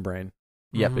skepticism brain.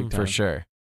 Yeah, for sure.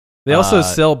 They also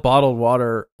sell bottled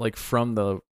water like from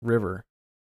the river.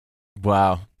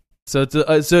 Wow. So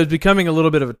it's becoming a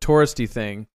little bit of a touristy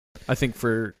thing, I think,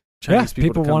 for Chinese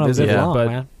people to come visit. Live long,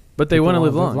 man. But they want to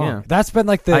live long. Yeah, that's been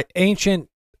like the ancient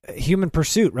human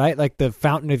pursuit, right? Like the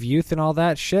fountain of youth and all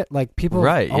that shit. Like people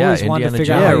always wanted to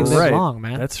figure out how to live long,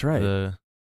 man. That's right.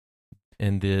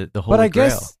 The whole. But I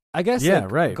grail. guess, yeah,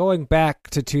 like, right. Going back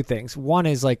to two things. One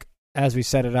is like, as we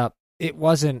set it up, it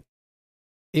wasn't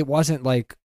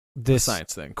like this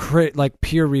science thing, like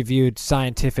peer-reviewed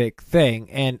scientific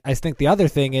thing. And I think the other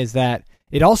thing is that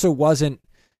it also wasn't,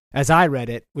 as I read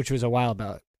it, which was a while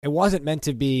back, it wasn't meant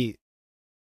to be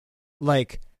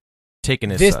like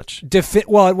taken as such. It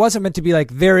wasn't meant to be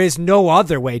like there is no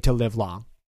other way to live long,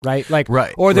 right? Like,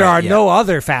 or there are no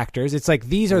other factors. It's like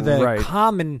these are the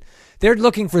common. They're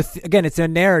looking for again. It's a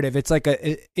narrative. It's like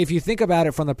if you think about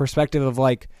it from the perspective of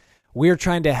like we're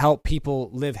trying to help people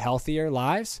live healthier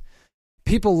lives.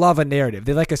 People love a narrative.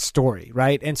 They like a story,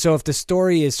 right? And so if the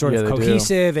story is sort of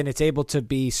cohesive and it's able to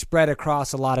be spread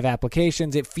across a lot of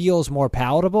applications, it feels more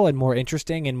palatable and more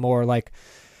interesting and more like,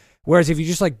 whereas if you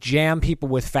just like jam people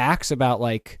with facts about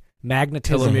like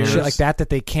magnetism and shit like that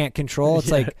they can't control, it's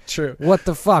like, true. What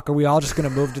the fuck? Are we all just going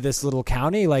to move to this little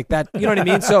county like that? You know what I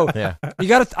mean? So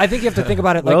I think you have to think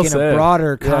about it like in a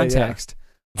broader context.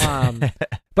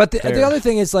 But the other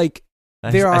thing is like,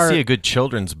 I see a good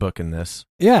children's book in this.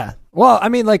 Yeah. Well, I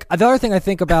mean, like the other thing I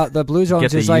think about the blue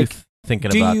zones is like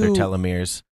thinking about their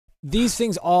telomeres. These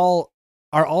things all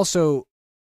are also,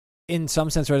 in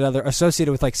some sense or another,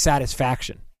 associated with like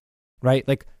satisfaction, right?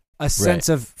 Like a sense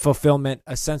of fulfillment,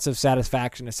 a sense of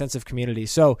satisfaction, a sense of community.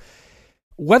 So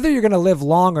whether you're going to live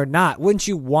long or not, wouldn't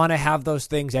you want to have those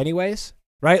things anyways?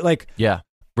 Right? Like, yeah.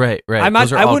 Right.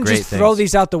 I wouldn't just throw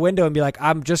these out the window and be like,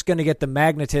 I'm just going to get the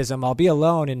magnetism. I'll be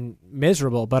alone and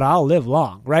miserable, but I'll live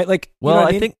long, right? Like,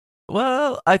 I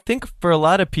think for a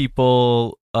lot of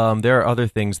people, there are other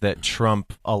things that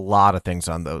trump a lot of things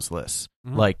on those lists,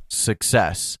 like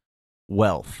success,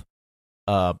 wealth,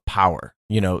 power.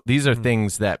 These are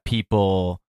things that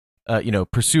people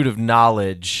pursuit of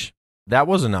knowledge, that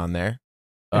wasn't on there.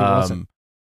 It wasn't.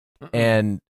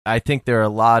 And I think there are a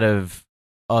lot of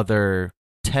other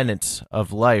tenets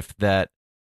of life that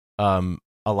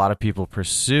a lot of people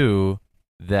pursue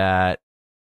that,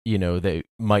 they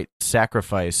might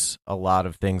sacrifice a lot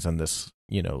of things on this,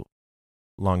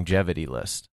 longevity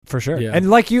list. For sure. Yeah. And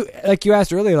like you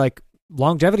asked earlier, like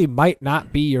longevity might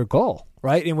not be your goal,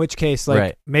 right? In which case, like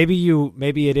Right.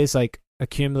 maybe it is like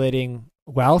accumulating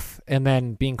wealth and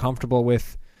then being comfortable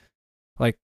with,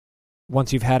 like,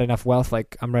 once you've had enough wealth,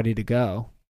 like, I'm ready to go.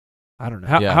 I don't know.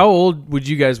 How old would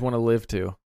you guys want to live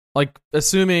to? Like,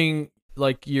 assuming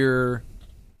like you're,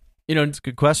 It's a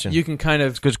good question. you can kind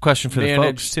It's of a good question for the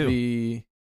manage folks too. the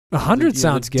 100 the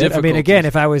sounds good. I mean, again,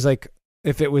 difficulties.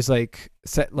 if it was like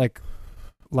set, like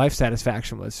life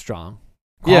satisfaction was strong,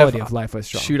 Yeah, quality if- of life was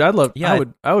strong. Shoot, I'd love. Yeah,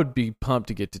 I would be pumped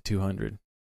to get to 200,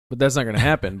 but that's not going to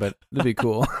happen. But it'd be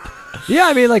cool. Yeah,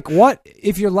 I mean, like, what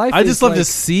if your life? I is just love to like-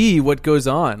 see what goes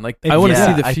on. Like, If- I want to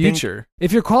Yeah, see the I think- future.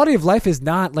 If your quality of life is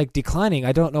not like declining,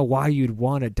 I don't know why you'd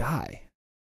want to die.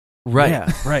 Right.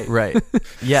 Yeah, right. Right.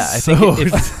 Yeah. I So,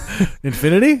 think if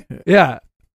Infinity, Yeah.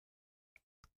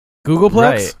 Googleplex.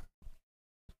 Right.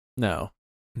 No,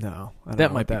 No, I don't that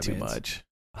know might what be that too means. much.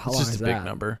 How It's long just is a big that?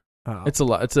 number. Oh. It's a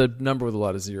lot. It's a number with a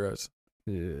lot of zeros.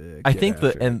 I think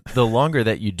the longer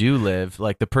that you do live,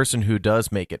 like the person who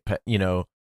does make it, Do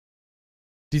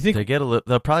you think?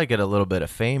 they'll probably get a little bit of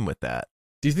fame with that.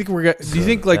 Do you think we're? Do you So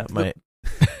think like that might,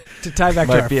 to tie back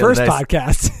to might our be a first nice-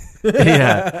 podcast.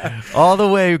 yeah, all the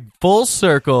way full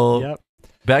circle Yep.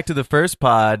 back to the first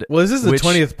pod. Well, this is the Which-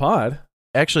 20th pod.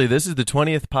 Actually, this is the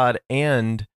 20th pod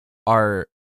and our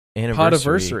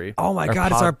anniversary. Podiversary. Oh my Our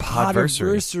God, it's our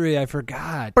podversary. podiversary. I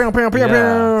forgot.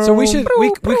 Yeah. So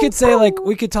we could say, like,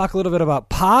 we could talk a little bit about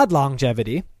pod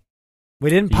longevity. We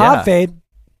didn't pod Yeah. fade.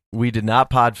 We did not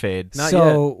pod fade. Not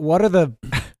So what are the?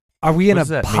 Are we in What a does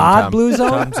that mean, pod Tom? blue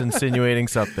zone? Tom's insinuating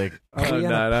something. Are Oh, we in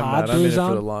no, a I'm pod not. I'm blue in it for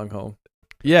zone? the long haul.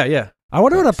 Yeah. I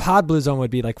wonder what a pod blue zone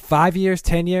would be, like 5 years,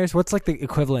 10 years. What's like the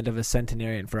equivalent of a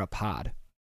centenarian for a pod?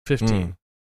 15.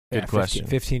 Good question.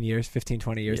 15 years, 15,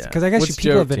 20 years. Yeah. Because I guess What's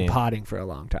people have Joe been team? podding for a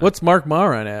long time. What's Mark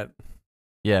Maron at?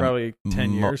 Yeah, Probably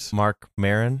 10 Ma- years. Mark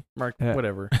Maron. Mark, Yeah.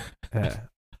 whatever. Yeah.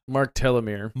 Mark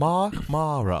Telomere. Mark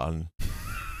Maron.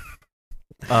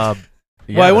 Yeah, Well,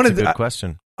 I that's wanted a good to-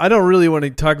 question. I don't really want to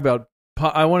talk about.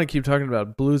 I want to keep talking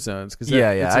about blue zones because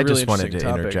Yeah. It's a I really just wanted to interesting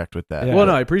topic. interject with that. Yeah. Well,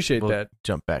 no, I appreciate We'll that.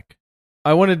 jump back.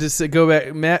 I wanted to go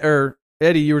back, Matt or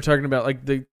Eddie. You were talking about like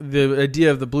the idea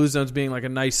of the blue zones being like a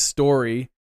nice story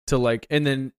to like, and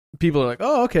then people are like,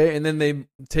 oh, okay, and then they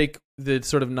take the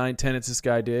sort of 9 tenets this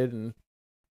guy did,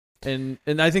 and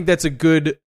I think that's a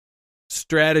good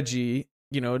strategy,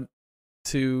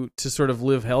 to sort of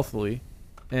live healthily.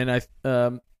 And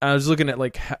I was looking at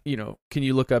like, can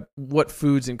you look up what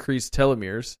foods increase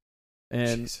telomeres?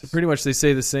 And Jesus. pretty much they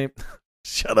say the same.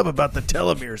 Shut up about the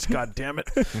telomeres, god damn it.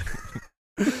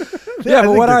 Yeah,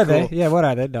 but what are cool. they? Yeah, what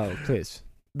are they? No, please.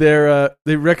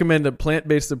 They recommend a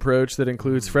plant-based approach that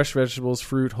includes fresh vegetables,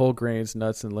 fruit, whole grains,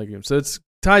 nuts, and legumes. So it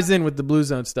ties in with the blue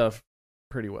zone stuff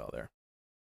pretty well there.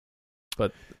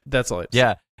 But that's all I have to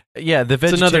say. Yeah. The It's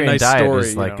another vegetarian nice diet story,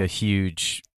 is like a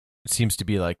huge. Seems to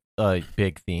be like a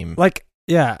big theme. Like,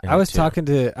 yeah, in I it was too. talking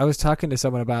to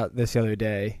someone about this the other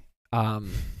day,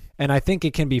 and I think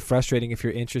it can be frustrating if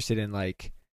you're interested in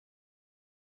like,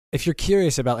 if you're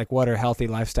curious about like what are healthy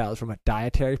lifestyles from a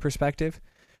dietary perspective.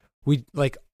 We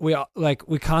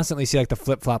constantly see like the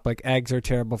flip flop, like eggs are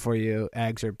terrible for you,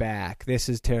 eggs are back. This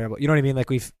is terrible. You know what I mean? Like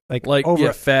we've like over.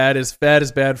 Yeah, fat is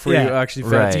bad for Yeah. you. Actually,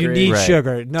 Right. fat's You great. need Right.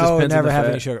 sugar. No, depends on never the have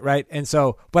fat. any sugar, right? And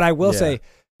so, but I will Yeah. say,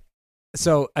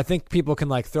 so I think people can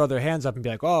like throw their hands up and be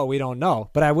like, "Oh, we don't know."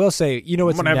 But I will say, it's I'm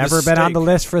gonna have never this been on the steak.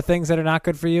 list for things that are not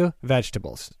good for you.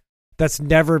 Vegetables. That's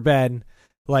never been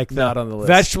like Not on the list.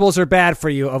 Vegetables are bad for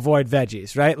you. Avoid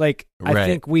veggies, right? Like I Right.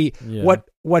 think Yeah.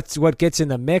 what gets in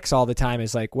the mix all the time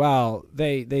is like, well,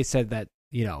 they said that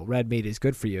red meat is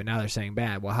good for you, and now they're saying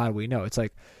bad. Well, how do we know? It's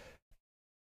like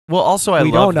Well, also I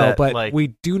we love don't know, that, but like,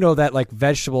 we do know that like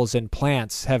vegetables and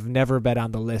plants have never been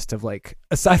on the list of like,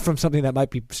 aside from something that might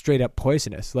be straight up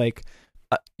poisonous. Like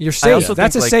you're safe. also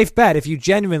That's a think, like- safe bet if you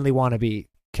genuinely want to be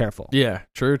careful. Yeah,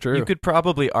 true. you could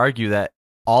probably argue that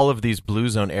all of these blue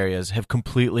zone areas have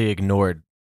completely ignored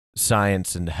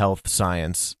science and health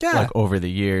science Yeah. like over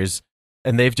the years,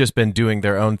 and they've just been doing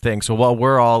their own thing. So while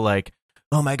we're all like,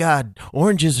 "Oh my God,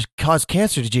 oranges cause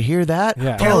cancer," did you hear that?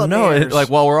 Yeah. Oh no! Telomeres. Like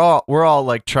while we're all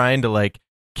like trying to like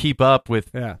keep up with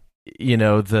Yeah.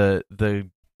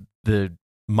 the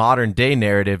modern day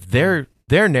narrative, they're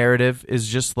their narrative is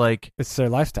just like It's their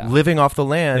lifestyle. living off the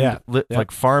land, Yeah.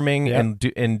 like farming Yeah.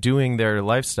 and doing their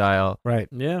lifestyle. Right.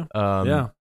 Yeah. Um, yeah.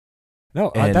 No,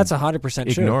 and that's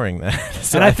 100% true. ignoring that.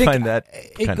 So And I think find that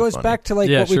it kind goes of funny. back to like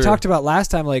Yeah, what we sure. talked about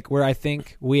last time, like where I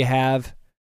think we have,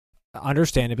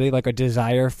 understandably, like a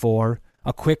desire for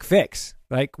a quick fix.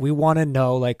 Like we want to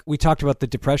know, like we talked about the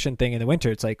depression thing in the winter.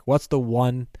 It's like, what's the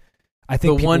one? I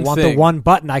think The people one want thing. the one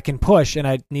button I can push, and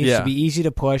it needs Yeah. to be easy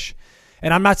to push.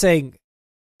 And I'm not saying,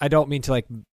 I don't mean to like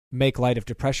make light of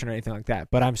depression or anything like that,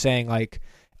 but I'm saying like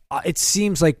it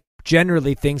seems like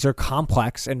generally things are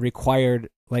complex and required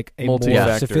like a more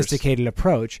Multi-factors. sophisticated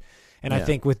approach. And I Yeah.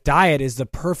 think with diet is the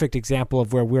perfect example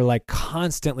of where we're like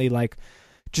constantly like,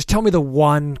 just tell me the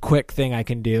one quick thing I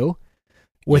can do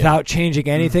without changing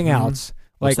anything Mhm. else.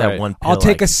 What's Like that one I'll pill I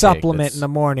take can a supplement that's- in the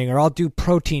morning, or I'll do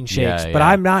protein shakes, Yeah, but yeah.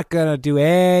 I'm not gonna do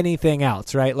anything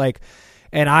else, right? Like,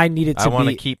 and I need it to I want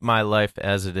to be keep my life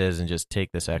as it is and just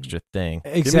take this extra thing.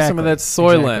 exactly. Give me some of that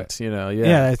Soylent, you know. Yeah.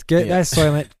 Yeah, that's good. Yeah. That's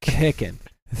Soylent kicking.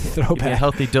 Give me a Throwback.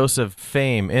 healthy dose of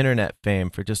fame, internet fame,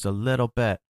 for just a little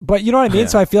bit. But you know what I mean? Yeah.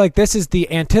 So I feel like this is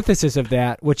the antithesis of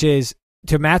that, which is,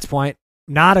 to Matt's point,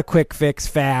 not a quick fix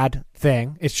fad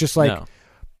thing. It's just like No.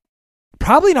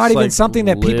 probably not It's even like something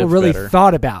that people live really better.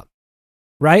 thought about,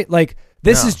 right? Like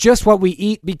this No. is just what we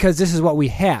eat because this is what we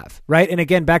have, right? And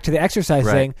again, back to the exercise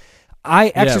Right. thing. I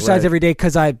exercise right. every day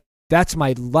because that's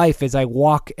my life, as I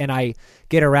walk and I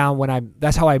get around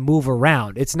that's how I move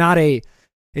around. It's not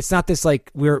this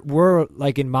like we're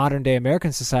like in modern day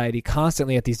American society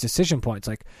constantly at these decision points.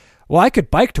 Like, well, I could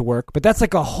bike to work, but that's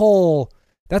like a whole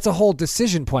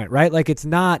decision point, right? Like it's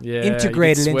not Yeah, you get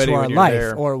integrated into sweaty our when you're life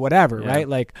there. or whatever, Yeah. right?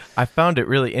 Like, I found it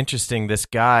really interesting. This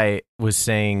guy was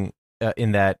saying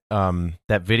in that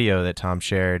video that Tom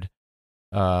shared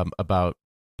about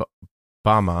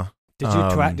Bama.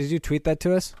 did you tweet that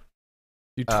to us?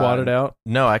 You twatted out.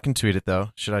 No, I can tweet it though.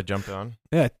 Should I jump on?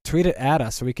 Yeah, tweet it at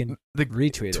us so we can The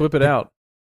retweet Twip it out.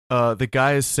 the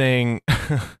guy is saying,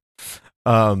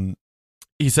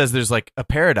 he says there's like a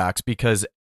paradox because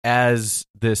as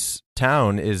this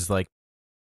town is like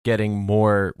getting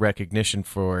more recognition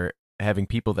for having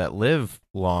people that live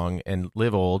long and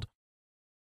live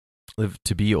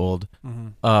to be old,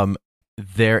 Mm-hmm.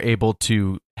 they're able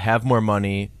to have more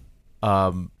money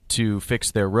to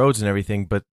fix their roads and everything,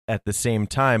 but at the same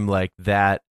time, like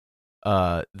that,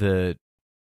 the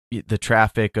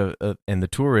traffic and the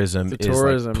tourism The is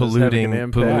tourism like is having an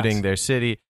impact. polluting their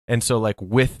city, and so like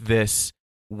with this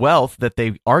wealth that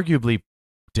they arguably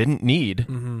didn't need,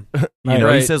 Mm-hmm. you know, he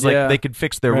Right, says like yeah. they could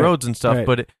fix their Right, roads and stuff, right.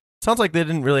 but it sounds like they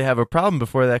didn't really have a problem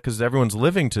before that because everyone's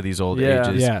living to these old Yeah.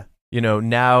 ages. Yeah. You know,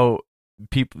 now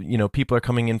people are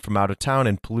coming in from out of town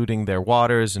and polluting their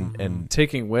waters and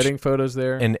Taking wedding photos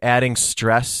there. and adding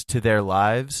stress to their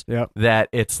lives. Yep. That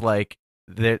it's like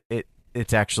that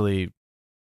it's actually,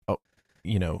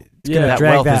 gonna that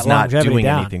drag wealth that is not longevity doing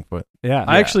down. anything for it. Yeah.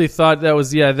 I actually thought that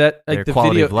was that like Their the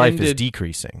quality video of life is ended,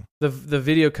 decreasing. the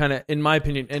video kind of, in my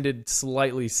opinion, ended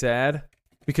slightly sad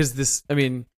because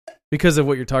because of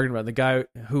what you're talking about. The guy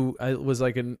who was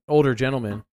like an older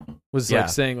gentleman was Yeah. like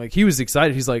saying like he was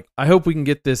excited. He's like, I hope we can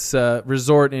get this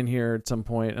resort in here at some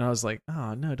point. And I was like,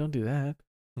 oh no, don't do that.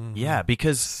 Mhm. Yeah,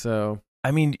 because So I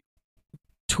mean,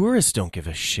 tourists don't give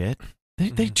a shit.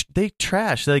 They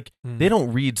trash. Like Mhm. they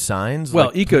don't read signs. well,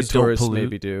 like, please don't ecotourists pollute.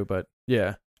 maybe do, but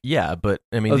yeah, Yeah, but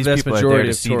I mean, A these vast people are there majority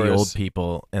to of see the old tourists.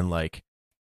 people and like,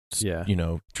 yeah.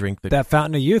 drink the. That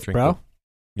fountain of youth, drink bro. the-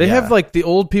 They Yeah. have like the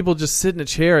old people just sit in a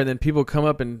chair, and then people come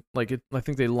up and I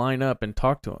think they line up and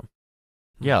talk to them.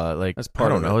 Yeah, like That's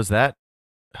part I of don't it. know. Is that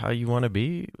how you want to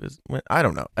be? I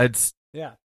don't know. It's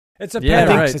Yeah. It's a Yeah,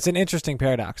 paradox. right. It's an interesting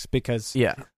paradox because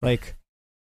yeah, like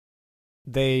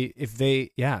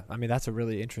I mean that's a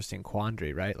really interesting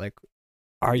quandary, right? Like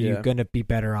are you Yeah. going to be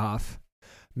better off?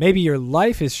 Maybe your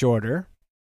life is shorter,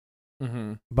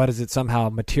 Mm-hmm. but is it somehow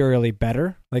materially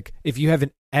better? Like if you have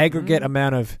an aggregate Mm.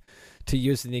 amount of, to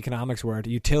use an economics word,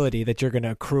 utility that you're going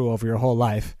to accrue over your whole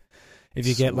life, if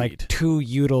you get like Sweet. 2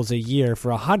 utils a year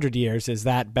for 100 years, is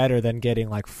that better than getting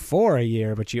like 4 a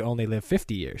year, but you only live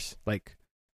 50 years? Like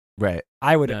right.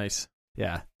 I would, Nice.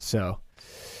 yeah. So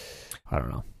I don't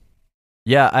know.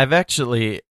 Yeah,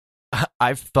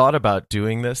 I've thought about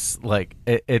doing this. Like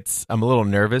it's I'm a little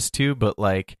nervous too, but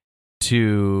like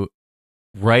to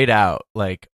write out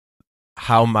like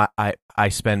how I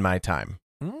spend my time,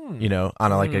 Mm. you know,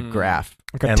 on a Mm. graph.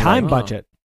 Like a And, time like- budget.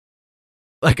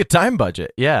 Like a time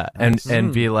budget, yeah, Nice.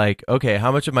 and be like, okay,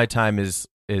 how much of my time is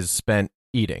spent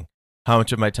eating? How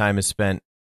much of my time is spent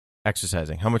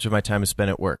exercising? How much of my time is spent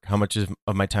at work? How much of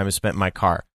my time is spent in my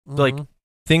car? Like Mhm.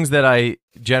 things that I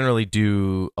generally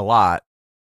do a lot,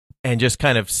 and just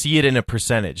kind of see it in a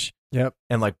percentage. Yep.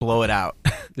 And like blow it out.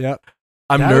 Yep.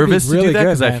 I'm That would be nervous to really do that good,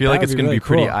 because I man. feel That like would it's be going to really be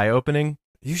pretty cool. eye opening.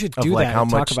 You should of do like that how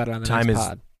and much talk about it on the time next is-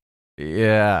 pod.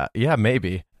 Yeah,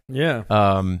 maybe. Yeah.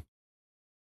 But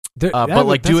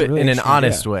like do it in an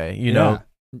honest way, you know.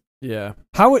 Yeah.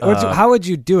 How would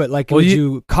you do it? Like, well, would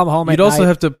you come home at You'd also night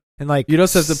have to and like you'd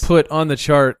also have to put on the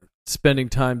chart spending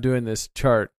time doing this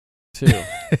chart too. Maybe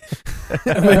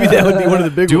that would be one of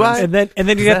the big Do ones. I? and then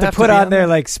Does you have that to have put to be on on there there?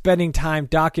 like spending time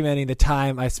documenting the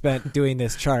time I spent doing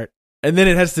this chart. And then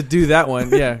it has to do that one.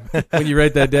 Yeah. When you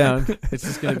write that down, it's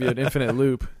just going to be an infinite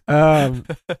loop.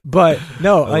 But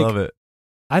no, I like love it.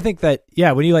 I think that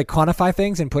when you like quantify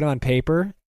things and put them on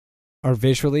paper or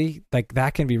visually, like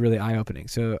that can be really eye opening.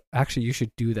 So actually, you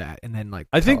should do that and then like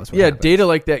I tell think us what happens. data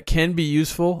like that can be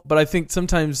useful, but I think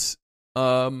sometimes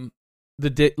acquiring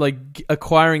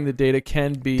the data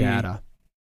can be data.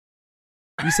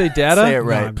 You say data? Say it No,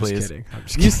 right, I'm please. Just kidding. I'm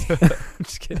just kidding. I'm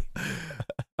just kidding.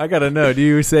 I gotta know. Do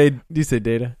you say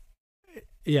data?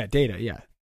 Yeah, data. Yeah.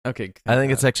 Okay. I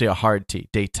think it's actually a hard T.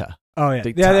 Data. Oh yeah.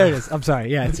 Data. Yeah, there it is. I'm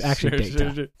sorry. Yeah, it's actually Sure,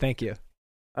 data. sure. Thank you.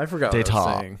 I forgot what I was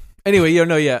Data. saying. Anyway,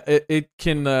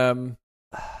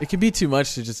 it can be too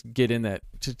much to just get in that,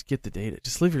 just get the data.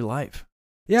 Just live your life.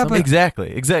 Yeah, but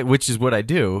Exactly, which is what I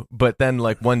do. But then,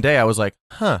 like one day, I was like,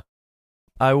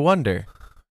 I wonder.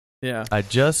 Yeah. I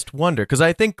just wonder because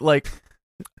I think like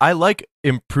I like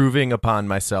improving upon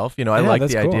myself. You know, I Yeah, like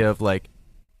that's the cool. idea of like,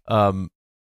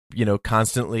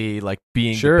 constantly like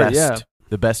being Sure,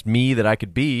 the best me that I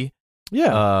could be.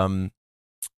 Yeah.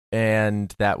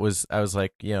 And I was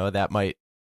like, that might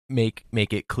make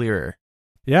it clearer.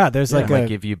 yeah, there's like It might a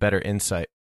give you better insight.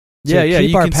 yeah.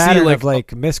 keep You our can see pattern like of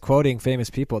like misquoting famous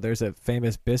people. There's a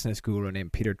famous business guru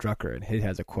named Peter Drucker, and he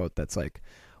has a quote that's like,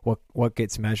 "What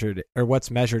gets measured or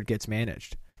what's measured gets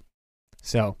managed."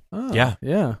 So, yeah.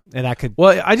 and that could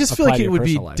Well, I just feel apply like to it your would be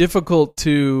personal life. difficult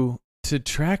to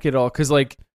track it all because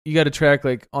like you got to track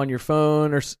like on your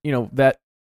phone or that.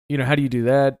 How do you do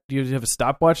that? Do you have a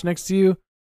stopwatch next to you?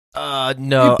 No,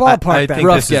 You ballpark I that. think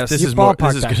Rough this guess. is You more. ballpark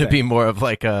This is that going to thing. be more of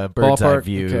like a bird's eye Ballpark?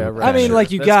 view. Okay, right. I mean, Sure.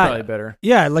 like you That's got- probably better.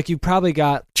 Yeah, like you probably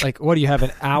got like what do you have,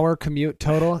 an hour commute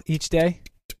total each day?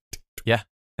 Yeah.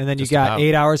 And then you Just got about.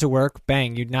 8 hours of work.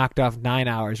 Bang, you knocked off 9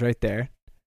 hours right there.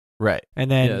 Right.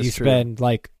 And then Yeah, you that's true. spend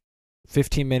like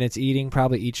 15 minutes eating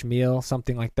probably each meal,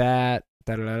 something like that.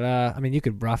 Da-da-da-da. I mean, you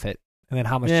could rough it. And then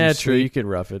how much do Yeah, you true. You sleep? could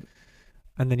rough it.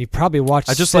 And then you probably watch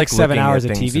I just 6, like 7 looking hours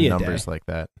at of things TV and a day. numbers like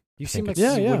that. You I seem like think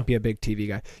it's- you Yeah, yeah. wouldn't be a big TV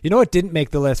guy. You know what didn't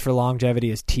make the list for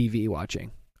longevity is TV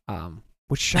watching,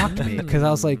 which shocked me because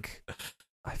I was like,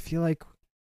 I feel like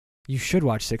you should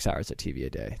watch 6 hours of TV a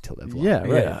day to live long. Yeah,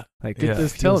 right. Yeah. Like Get Yeah.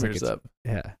 those it feels like telomeres it's- up.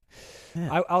 Yeah.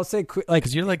 Yeah. I'll say like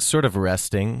Because you're like sort of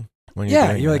resting when you're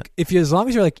yeah, doing you're that. like if you as long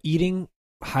as you're like eating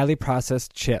highly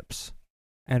processed chips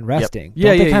and resting. Yeah,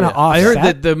 don't they yeah, kind of yeah. offset? I heard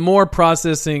that the more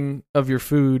processing of your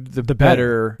food, the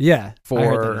better Yeah, I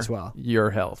heard that for as well. your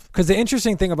health. Because the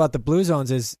interesting thing about the Blue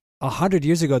Zones is 100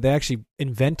 years ago they actually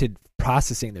invented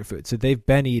processing their food, so they've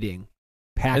been eating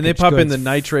packaged And they pop in goods. the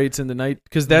nitrates and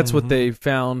because that's what Mhm. they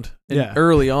found Yeah.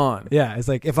 early on. Yeah, it's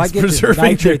like if I It's get the preserving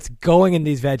nitrates going in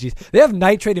these veggies, they have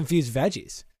nitrate infused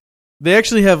veggies. They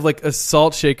actually have like a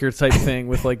salt shaker type thing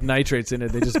with like nitrates in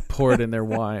it. They just pour it in their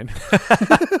wine.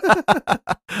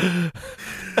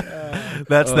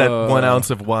 That's that 1 ounce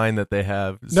of wine that they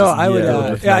have. It's No, just I would.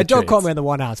 filled with Yeah, don't quote nitrates. me on the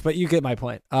 1 ounce, but you get my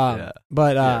point. Yeah.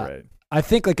 But Yeah, right. I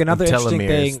think like another And interesting telomeres,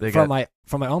 thing they from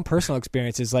got- my own personal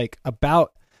experience is like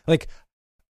about like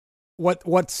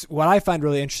what I find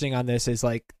really interesting on this is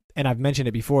like, and I've mentioned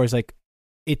it before, is like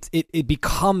it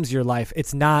becomes your life.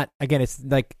 It's not, again, it's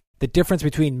like the difference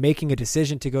between making a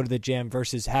decision to go to the gym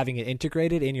versus having it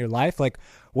integrated in your life. Like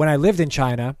when I lived in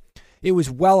China, it was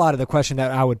well out of the question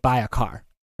that I would buy a car,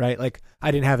 right? Like I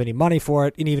didn't have any money for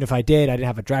it. And even if I did, I didn't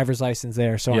have a driver's license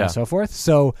there, so on Yeah. and so forth.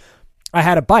 So I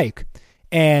had a bike,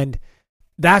 and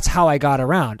that's how I got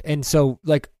around. And so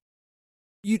like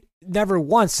you never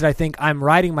once did I think I'm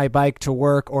riding my bike to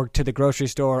work or to the grocery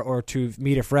store or to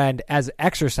meet a friend as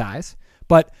exercise.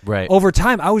 But Right. over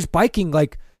time, I was biking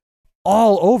like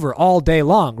all over all day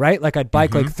long, right? Like I'd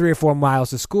bike like 3 or 4 miles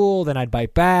to school, then I'd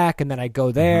bike back, and then I'd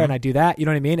go there and I'd do that. You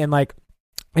know what I mean? And like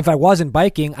if I wasn't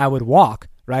biking, I would walk,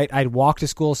 right? I'd walk to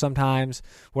school sometimes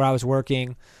where I was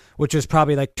working, which was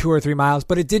probably like 2 or 3 miles,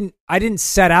 but I didn't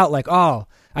set out like, oh,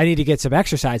 I need to get some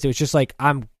exercise. It was just like,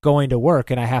 I'm going to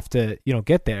work and I have to,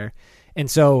 get there.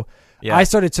 And so Yeah. I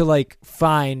started to like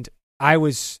find I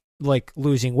was like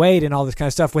losing weight and all this kind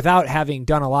of stuff without having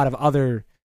done a lot of other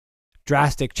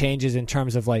drastic changes in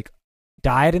terms of like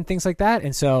diet and things like that.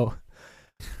 And so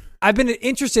I've been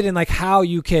interested in like how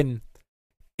you can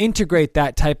integrate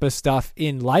that type of stuff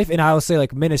in life. And I will say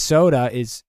like Minnesota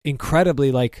is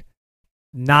incredibly like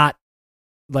not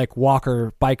like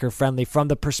walker biker friendly from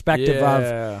the perspective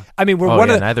of, I mean, we're one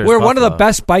of the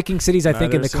best biking cities I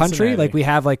think in the country. Like we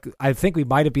have like, I think we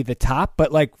might be the top,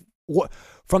 but like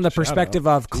from the perspective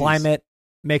of climate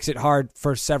makes it hard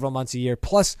for several months a year.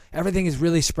 Plus everything is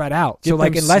really spread out. So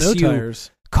like unless you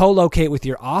co-locate with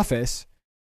your office,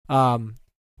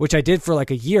 which I did for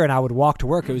like a year and I would walk to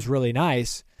work. It was really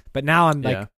nice. But now I'm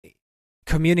like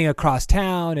commuting across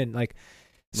town and like,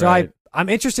 so I'm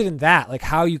interested in that, like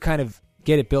how you kind of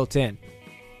get it built in.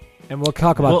 And we'll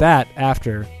talk about that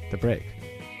after the break.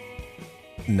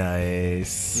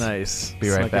 Nice. Be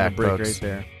right back, break folks. right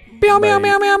there. Meow, meow,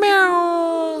 meow, meow,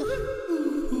 meow.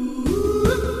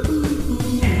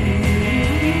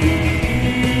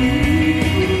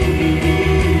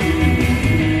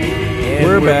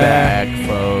 We're back,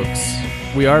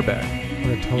 folks. We are back.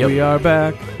 Yep. We are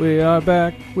back. We are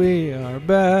back. We are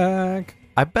back.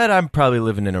 I bet I'm probably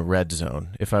living in a red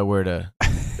zone if I were to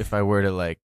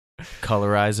like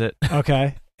colorize it.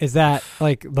 Okay. Is that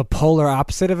like the polar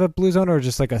opposite of a blue zone or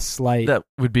just like a slight? That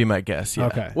would be my guess, yeah.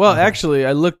 Okay. Well, actually,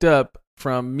 I looked up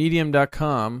from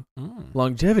medium.com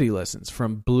longevity lessons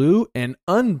from blue and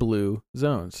unblue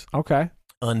zones. Okay.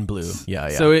 Unblue. Yeah.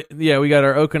 So, we got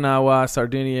our Okinawa,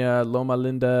 Sardinia, Loma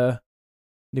Linda,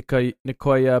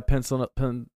 Nicoya,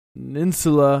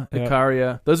 Peninsula,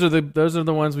 Icaria. Those are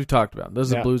the ones we've talked about.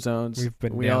 Those are blue zones. We've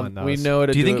been nailing those. We know how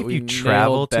to do you think it. if you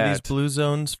travel to these blue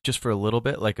zones just for a little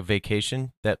bit, like a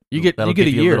vacation, that'll give a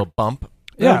year. you a little bump?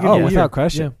 Yeah, without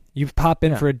question. Yeah. You pop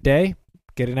in for a day,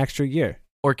 get an extra year.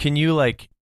 Or can you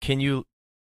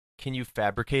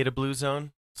fabricate a blue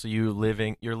zone? So you're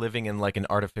living in like an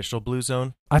artificial blue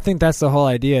zone? I think that's the whole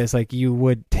idea, is like you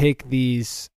would take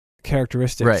these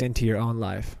characteristics into your own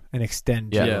life and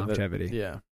extend your longevity.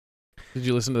 Did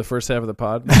you listen to the first half of the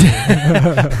pod?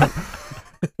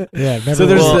 Yeah, remember what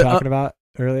we were talking about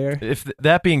earlier? If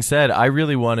that being said, I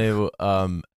really want to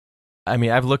I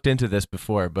mean, I've looked into this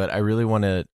before, but I really want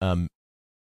to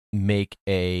make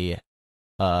a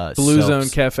blue zone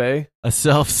cafe, a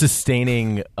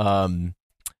self-sustaining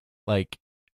like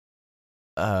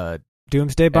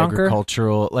doomsday bunker,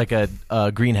 agricultural, like a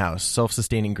greenhouse,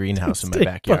 self-sustaining greenhouse in my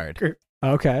backyard. Bunker.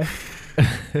 Okay.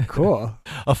 Cool.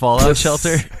 A fallout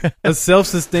shelter, a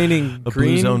self-sustaining a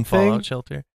blue zone fallout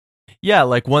shelter. Yeah,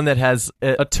 like one that has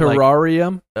a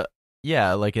terrarium.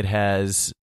 Like it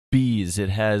has bees, it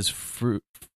has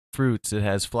fruits, it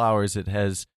has flowers, it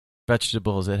has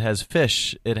vegetables, it has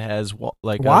fish, it has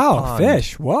like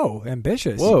fish. Whoa,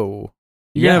 ambitious. Whoa.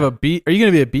 You gonna have a bee? Are you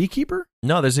gonna be a beekeeper?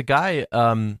 No, there's a guy.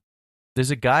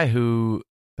 There's a guy who.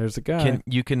 There's a guy.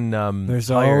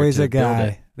 There's always a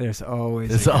guy. There's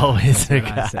always a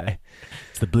guy.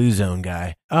 It's the blue zone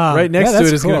guy. Right next to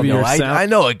it is going to be your I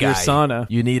know a guy. Your sauna.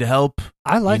 You need help.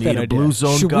 I like that idea. Blue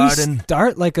zone Should garden. we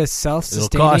start like a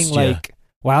self-sustaining like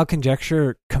Wild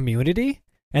Conjecture community?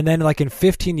 And then like in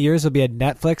 15 years there'll be a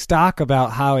Netflix doc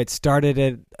about how it started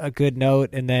at a good note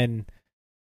and then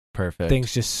perfect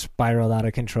things just spiraled out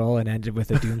of control and ended with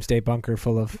a doomsday bunker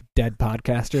full of dead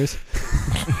podcasters.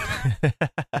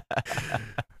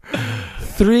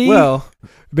 3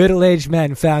 middle-aged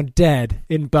men found dead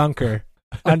in bunker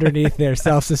underneath their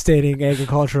self-sustaining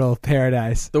agricultural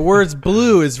paradise. The words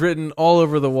blue is written all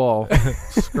over the wall.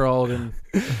 Scrawled in.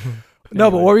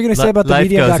 No, but what were you going to say about the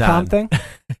medium.com thing?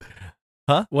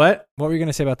 Huh? What? What were you going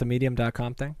to say about the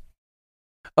medium.com thing?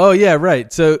 Oh, yeah,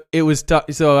 right. So it was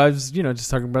so I was, just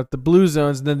talking about the blue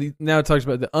zones, and then now it talks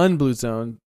about the unblue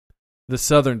zone, the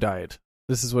southern diet.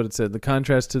 This is what it said. The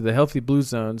contrast to the healthy blue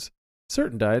zones,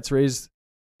 certain diets raised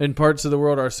in parts of the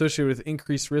world are associated with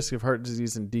increased risk of heart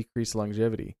disease and decreased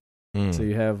longevity. So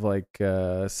you have like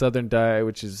southern diet,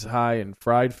 which is high in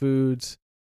fried foods,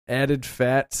 added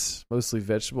fats, mostly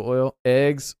vegetable oil,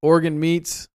 eggs, organ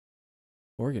meats,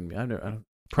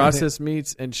 processed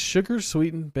meats, and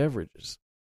sugar-sweetened beverages.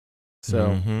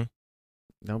 So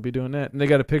don't be doing that. And they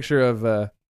got a picture of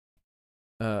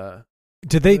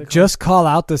did they just call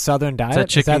out the southern diet? Is that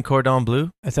chicken cordon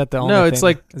bleu? Is that the only No, thing? it's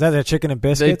like... Is that the chicken and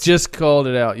biscuits? They just called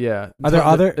it out, yeah. Are there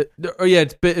other...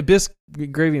 it's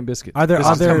gravy and biscuits. Are there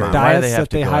biscuits. other diets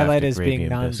that they highlight as being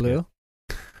non-blue?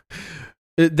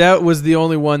 That was the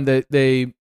only one that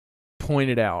they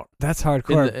pointed out. That's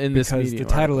hardcore in this because the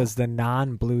title is the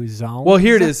non-blue zone. Well,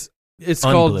 here it is. It's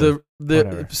called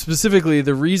Whatever. specifically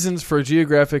the reasons for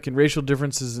geographic and racial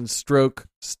differences in stroke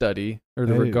study, or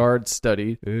the regard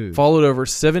study, followed over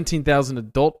 17,000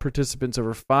 adult participants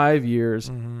over 5 years,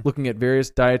 looking at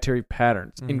various dietary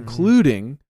patterns,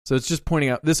 including. So it's just pointing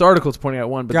out. This article is pointing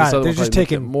out one, but this other they're one just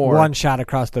taking more. one shot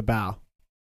across the bow.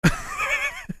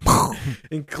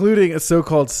 including a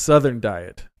so-called Southern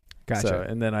diet. Gotcha. So,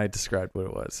 and then I described what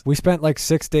it was. We spent like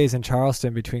 6 days in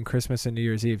Charleston between Christmas and New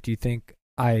Year's Eve. Do you think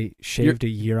I shaved a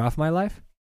year off my life?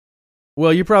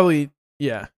 Well, you probably, you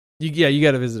got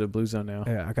to visit a Blue Zone now.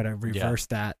 Yeah, I got to reverse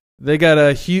that. They got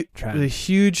a huge Trend.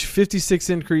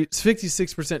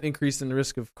 56% increase in the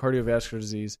risk of cardiovascular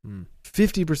disease,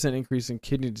 50% increase in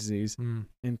kidney disease, and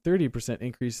 30%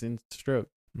 increase in stroke.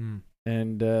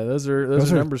 And those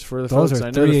are numbers for the folks. Those are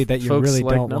I know three that you folks really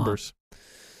like don't numbers.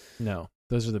 No,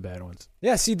 those are the bad ones.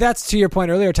 Yeah, see, that's to your point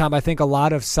earlier, Tom. I think a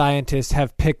lot of scientists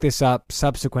have picked this up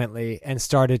subsequently and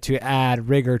started to add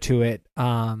rigor to it.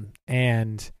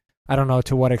 And I don't know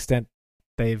to what extent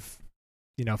they've,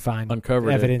 find Uncovered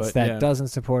evidence that doesn't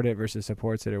support it versus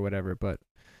supports it or whatever. But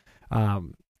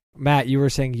Matt, you were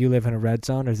saying you live in a red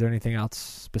zone. Is there anything else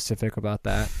specific about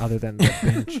that other than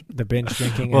the binge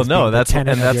drinking? Well, no, that's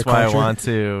why I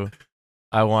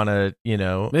want to,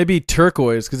 maybe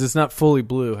turquoise because it's not fully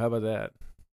blue. How about that?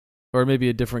 Or maybe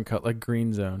a different color, like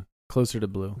green zone, closer to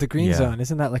blue. The green zone,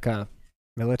 isn't that like a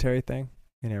military thing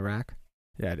in Iraq?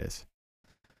 Yeah, it is.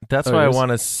 That's why I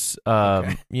want to,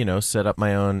 set up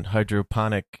my own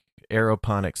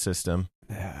aeroponic system.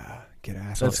 Yeah, get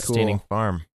ass. That's Self-sustaining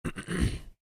farm.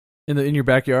 In your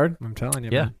backyard? I'm telling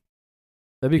you, yeah, man.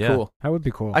 That'd be cool. That would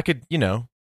be cool. I could,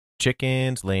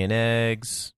 chickens laying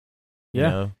eggs.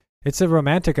 Yeah, it's a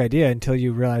romantic idea until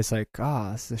you realize, like,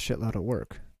 this is a shitload of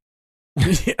work.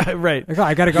 Yeah, right. Like,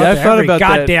 I got to go I out there thought every about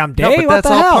goddamn that. day. No, but what that's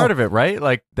the all hell? part of it, right?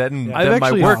 Like then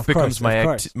my work becomes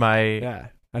my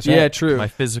That's yeah, right. true. my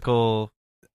physical.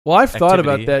 Well, I've thought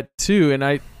about activity. that too, and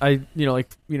I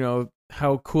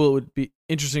how cool it would be,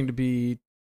 interesting to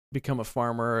become a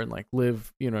farmer and like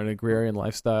live, an agrarian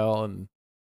lifestyle,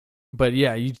 but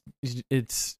yeah,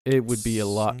 it would be a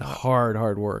lot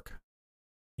hard work.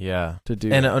 Yeah, to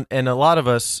do, and a lot of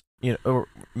us, or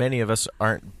many of us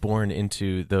aren't born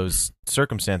into those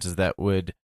circumstances that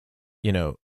would,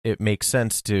 it makes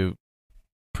sense to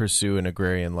pursue an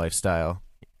agrarian lifestyle,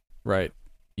 right?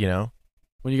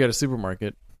 When you got a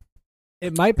supermarket.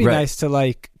 It might be Right. nice to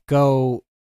like go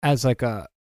as like a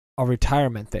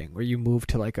retirement thing where you move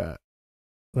to like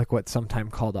what's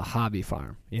sometimes called a hobby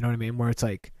farm. You know what I mean? Where it's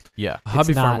like yeah, A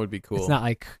hobby farm not- would be cool. it's not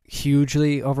like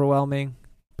hugely overwhelming,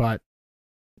 but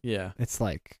yeah, it's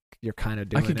like you're kind of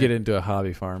doing I could get into a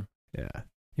hobby farm. Yeah.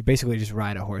 You basically just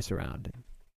ride a horse around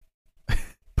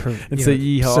And say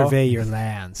yeehaw. survey your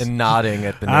lands. and nodding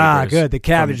at the neighbors. Good. The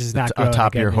cabbage is not growing on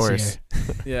top of again your this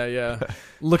horse. year. Yeah.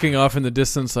 Looking off in the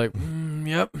distance, like,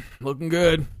 yep, looking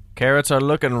good. Carrots are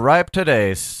looking ripe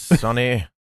today, Sonny.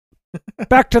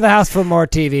 Back to the house for more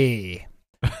TV.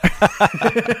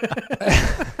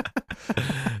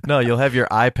 No, you'll have your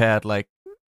iPad like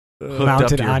hooked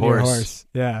Mounted up to your on horse. your horse.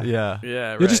 Yeah. Yeah.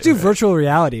 Yeah, You'll just do virtual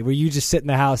reality where you just sit in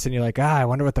the house and you're like, I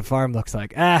wonder what the farm looks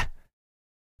like.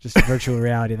 Just virtual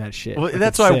reality, that shit. Well, Like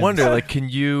that's in why I Sims. wonder. Like, can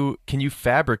you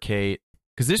fabricate?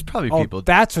 Because there's probably people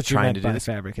that's what you trying meant to do by this.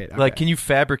 fabricate. Like, Okay. can you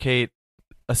fabricate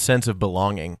a sense of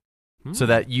belonging so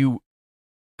that you?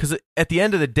 Because at the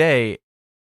end of the day,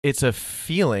 it's a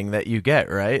feeling that you get,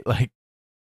 right? Like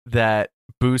that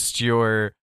boosts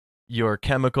your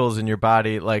chemicals in your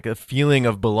body, like a feeling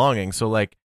of belonging. So,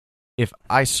 like, if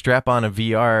I strap on a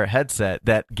VR headset,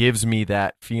 that gives me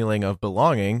that feeling of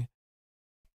belonging.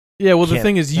 Yeah, well, the Can't-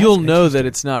 thing is, that's you'll know that interesting.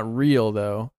 it's not real,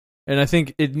 though, and I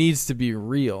think it needs to be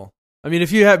real. I mean,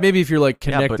 if you're like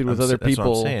connected with other That's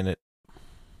people, what I'm saying.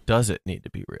 Does it need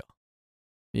to be real?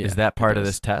 yeah, Is that part it of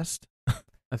does. this test?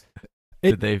 It-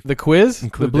 Did they The quiz,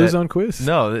 include the Blue that? Zone quiz?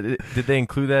 No, did they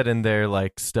include that in their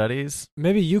like studies?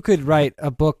 Maybe you could write a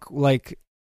book like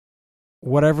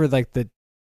whatever like the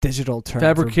digital term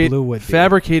for blue would be.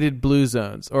 fabricated blue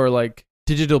zones or like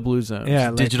digital blue zones. Yeah,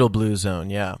 like, Digital blue zone,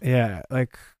 yeah. Yeah,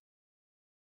 like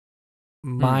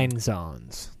mind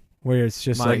zones where it's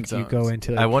just Mind like you go zones.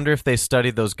 into. Like, I wonder if they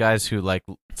studied those guys who like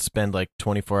spend like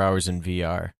 24 hours in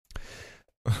VR.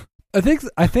 I think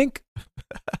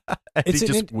And it's he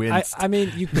an just wins. I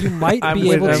mean, you might I'm,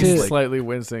 be able I'm to. slightly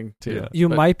wincing too. Yeah. You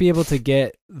but- might be able to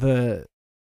get the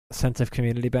sense of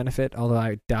community benefit, although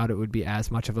I doubt it would be as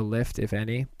much of a lift, if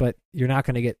any. But you're not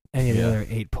going to get any of the Yeah. other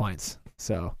 8 points.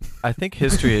 So I think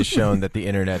history has shown that the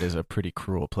internet is a pretty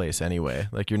cruel place anyway.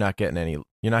 Like you're not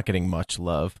getting much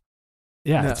love.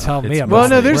 yeah, No. tell me It's- about Well, it.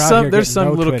 no, We're there's out some here there's getting some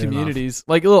no little Twitter love. communities,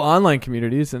 like little online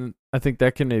communities, and I think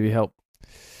that can maybe help,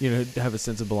 have a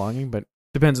sense of belonging. But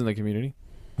depends on the community.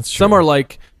 That's true. Some are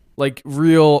like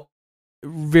real,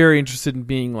 very interested in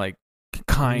being like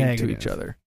kind to Negative. each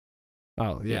other.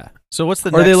 Oh yeah. So what's the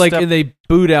Or next they like step? and they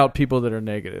boot out people that are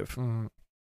negative. Mm.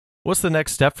 What's the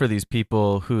next step for these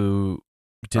people who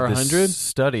did Are this 100?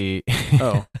 study?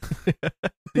 Oh,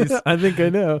 I think I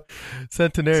know.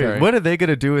 Centenarian. Sorry. What are they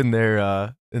gonna do in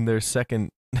their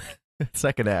second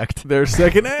act? Their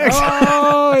second act.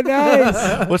 Oh,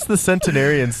 nice. What's the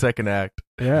centenarian second act?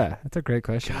 Yeah, that's a great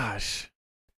question. Gosh.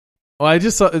 Well, I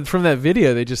just saw from that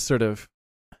video. They just sort of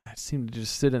seem to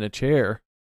just sit in a chair.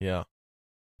 Yeah.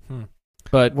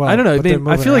 But Well, I don't know. but they're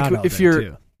I feel moving around like all if day, you're,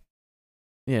 too.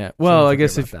 yeah. Well, I forget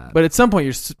guess about that. but at some point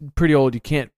you're pretty old. You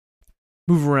can't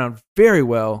move around very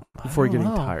well before you're don't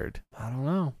getting know. tired. I don't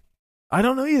know. I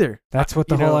don't know either. That's what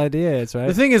the You whole know, idea is, right?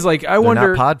 The thing is, like, I They're wonder.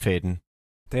 not pod fading.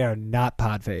 They are not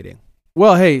pod fading.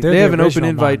 Well, hey, They're they the have an open original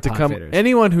invite to non-pod come. faders.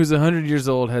 Anyone who's 100 years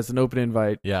old has an open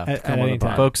invite. Yeah. At come on any the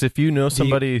time. Folks, if you know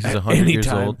somebody who's at 100 any years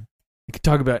time. old, You can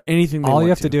talk about anything. They All want you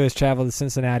have to do is travel to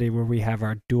Cincinnati where we have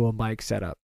our dual mic set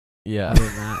up. yeah, Other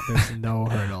than that, there's no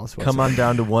hurdles. come on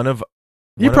down to one of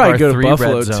You one probably of go our to 3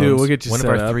 Buffalo, red too. zones, We'll get you one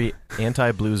set of our up. 3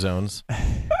 anti-blue zones.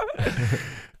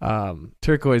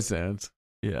 Turquoise zones.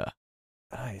 Yeah.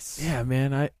 Nice. Yeah,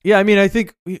 man. I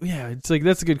think it's like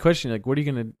that's a good question. Like, what are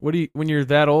you gonna? When you're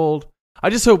that old? I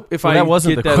just hope if Well, I that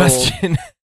wasn't get the that question. old.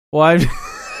 Well, I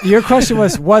Your question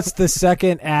was, what's the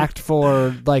second act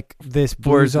for like this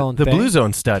blue For zone the thing? blue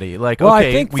zone study, like, Well, I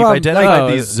okay, think we've from, identified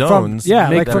like, these from- zones. yeah,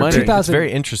 make like that from money. 2000. It's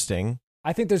very interesting.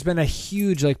 I think there's been a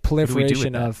huge like do we do with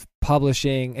proliferation that? of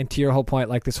publishing, and to your whole point,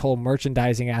 like this whole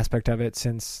merchandising aspect of it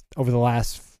since over the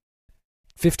last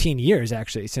 15 years,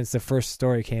 actually, since the first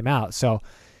story came out. So,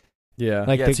 yeah.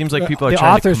 like, Yeah, it seems like people are the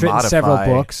trying to author's written several commodify-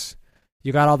 books.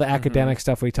 You got all the Mm-hmm. academic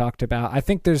stuff we talked about. I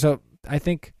think there's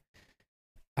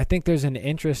an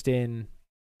interest in,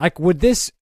 like, would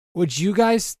you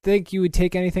guys think you would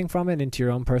take anything from it into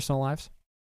your own personal lives?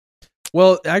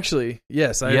 Well, actually,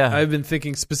 yes. Yeah. I've been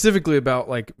thinking specifically about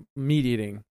like meat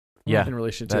eating. Yeah, in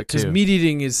relation to that it, because too. meat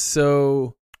eating is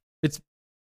so.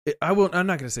 I'm not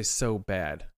going to say so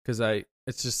bad because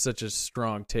it's just such a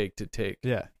strong take to take.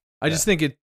 Yeah. I just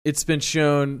think it's been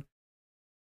shown.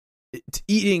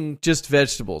 Eating just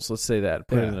vegetables, let's say that.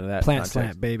 Put it into that plant context.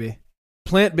 slant, baby.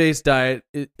 Plant-based diet,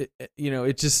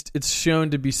 it's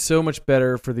shown to be so much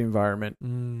better for the environment,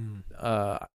 and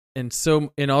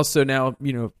also now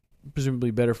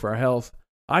presumably better for our health.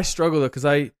 I struggle though because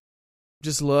I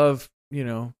just love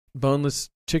boneless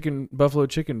buffalo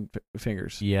chicken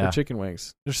fingers, Yeah. or chicken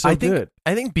wings. They're so I think, good.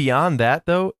 I think beyond that,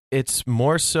 though, it's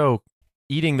more so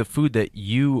eating the food that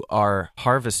you are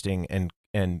harvesting and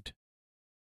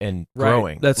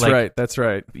growing. That's Like, right. That's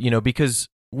right. Because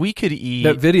we could eat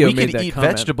That video we made could that eat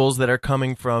comment. vegetables that are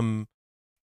coming from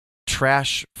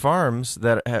trash farms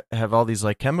that have all these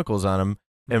like chemicals on them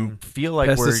and feel like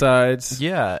Pesticides.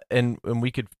 we're and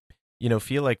we could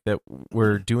feel like that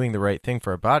we're doing the right thing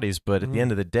for our bodies, but at the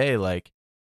end of the day, like,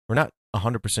 we're not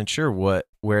 100% sure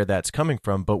where that's coming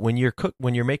from. But when you're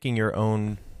making your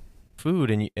own food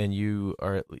and you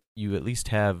at least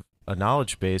have a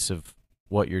knowledge base of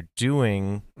what you're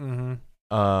doing, then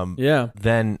that's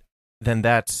it. Then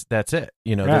that's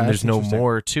there's no interesting.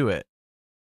 more to it.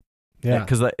 Yeah.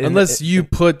 Because Unless you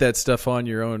put that stuff on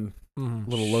your own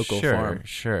little local sure, farm.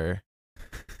 Sure.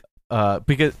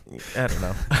 Because I don't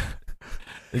know.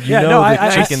 Yeah, no,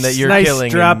 the chicken that you're nice killing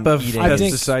drop and of eating think-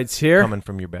 is pesticides here. coming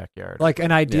from your backyard. Like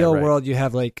an ideal right. world, you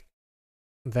have like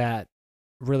that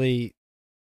really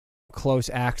close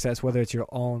access, whether it's your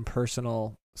own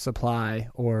personal supply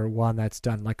or one that's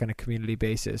done like on a community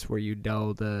basis where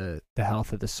the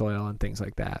health of the soil and things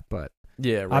like that. But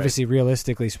Yeah, right. obviously,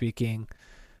 realistically speaking,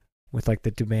 with like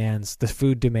the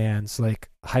food demands, like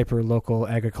hyper local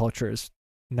agriculture is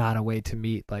not a way to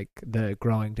meet like the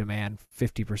growing demand,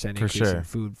 50% increase sure. in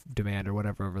food demand or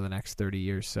whatever over the next 30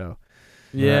 years. So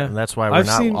yeah. And that's why we're I've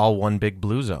not seen- all one big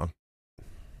blue zone.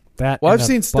 that. Well, and I've a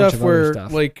seen bunch stuff of other where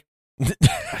stuff. like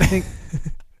I think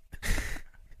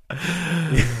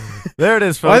There it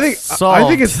is, folks. Well, I think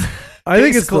Solved. it's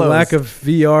Case the lack of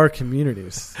VR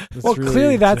communities. That's well, really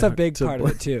clearly that's a to- big to part of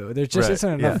blame. it too. There just Right,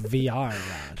 isn't enough VR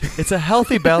around. It's a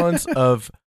healthy balance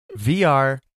of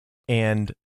VR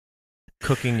and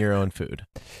cooking your own food.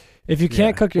 If you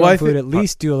can't Yeah. cook your Well, own I food, think- at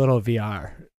least do a little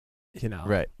VR.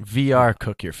 Right. VR,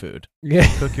 cook your food. Yeah.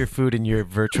 Cook your food in your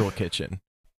virtual kitchen.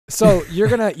 So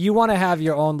you want to have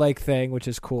your own like thing, which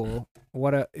is cool.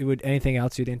 Would anything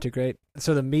else you'd integrate?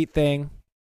 So the meat thing.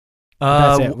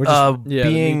 That's it. We're just- Yeah, the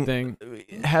meat being thing,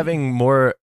 having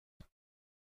more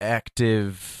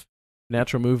active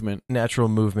natural movement. natural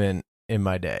movement in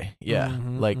my day. Yeah.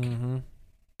 Mhm.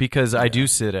 Because I do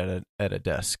sit at a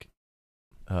desk.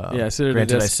 Yeah, I sit at a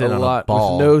granted, I desk sit a on lot a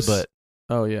ball, with no. but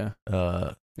Oh yeah.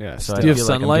 Yeah. so still. I Do you have feel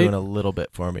like sunlight? I'm doing a little bit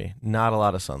for me. Not a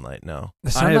lot of sunlight, no. The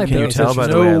I sunlight have Can you no- makes tell such by a-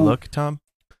 the way I no- look, Tom?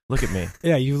 Look at me.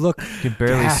 Yeah, you look You can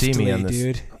barely see me ghastly, on this.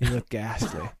 dude. You look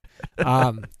ghastly.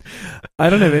 I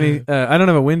don't have any. I don't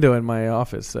have a window in my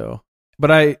office, so.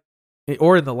 But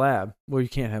or in the lab. Well, you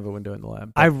can't have a window in the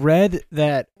lab. I read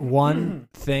that one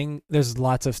thing. There's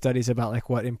lots of studies about like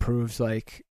what improves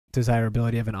like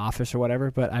desirability of an office or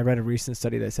whatever. But I read a recent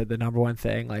study that said the number one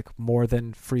thing, like more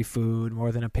than free food,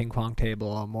 more than a ping pong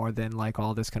table, more than like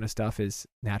all this kind of stuff, is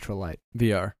natural light.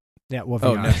 VR. Yeah, well,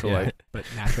 Oh, VR, natural yeah, light. but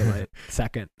natural light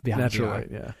second behind Natural VR. light.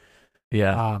 Yeah.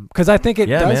 Yeah. Because I think it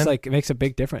Yeah, does man. like it makes a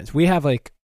big difference. We have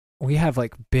like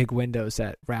big windows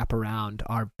that wrap around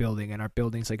our building, and our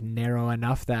building's like narrow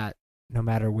enough that no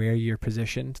matter where you're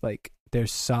positioned, like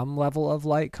there's some level of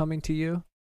light coming to you.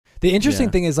 The interesting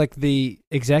Yeah. thing is like the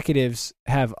executives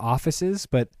have offices,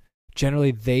 but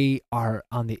generally they are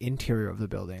on the interior of the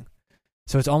building,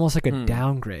 so it's almost like a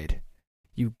downgrade.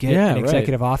 You get Yeah, an right.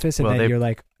 executive office, and Well, then they- you're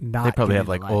like not. They probably have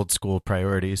getting like the light. old school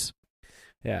priorities.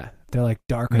 Yeah, they're like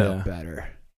darker Yeah. and better.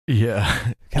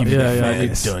 Yeah. Come Yeah, to yeah, I the need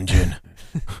fence. dungeon.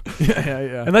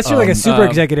 yeah. Unless you're like a super Um,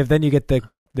 executive, then you get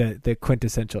the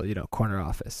quintessential, corner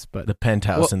office. But The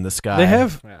penthouse in the sky.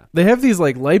 They have these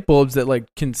like light bulbs that like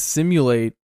can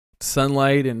simulate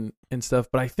sunlight and stuff,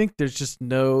 but I think there's just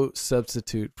no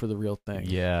substitute for the real thing.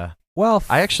 Yeah. well,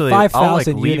 I actually 5,000 I'll, like,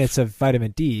 leave- units of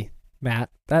vitamin D, Matt.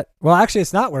 Actually,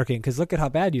 it's not working because look at how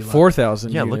bad you look.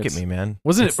 4,000. Yeah, units. look at me, man.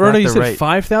 Wasn't It's it? Ernie, not you the said right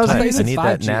 5,000. thought you I said need 5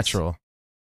 that Gs. natural.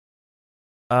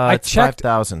 I It's checked-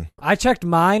 5,000. I checked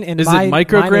mine, and Is it mine is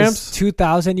micrograms?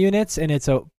 2,000 units, and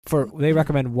they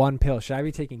recommend one pill. Should I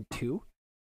be taking 2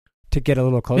 to get a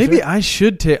little closer? Maybe I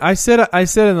should take. I said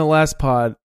in the last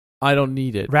pod, I don't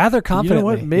need it. rather You know confidently.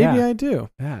 what? Maybe yeah. I do.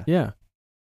 Yeah. Yeah.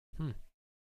 Hmm.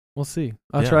 We'll see.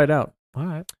 I'll Yeah. try it out. All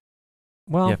right.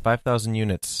 Well, Yeah, 5,000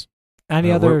 units. any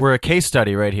other? We're a case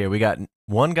study right here. We got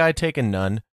one guy taking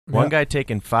none, one guy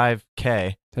taking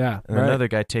 5K, yeah, and right. another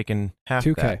guy taking half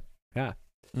 2K. that.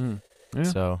 Mm. Yeah.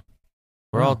 So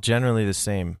we're Wow. all generally the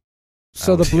same.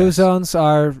 So I the would blue guess. zones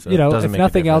are, So it doesn't if make a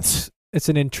nothing difference. else, it's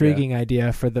an intriguing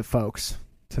idea for the folks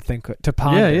to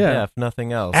ponder. Yeah. if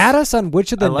nothing else. Add us on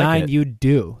which of the I like 9 it. you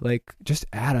do. Like, just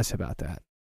add us about that.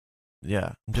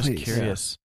 Yeah, I'm just Please.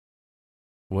 curious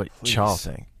what Please. y'all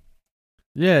think.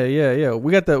 Yeah.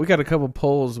 We got a couple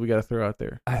polls we got to throw out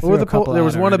there. I What threw were a the couple there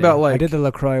was out one already. about like I did the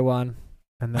LaCroix one,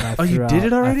 and then I Oh, you threw did out-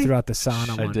 it already? I threw out the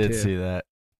sauna I one did too. see that.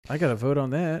 I got to vote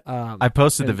on that. I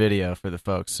posted the and- video for the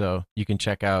folks, so you can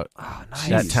check out Oh, that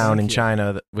nice. town in Thank you.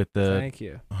 China with the Thank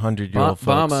you. 100-year-old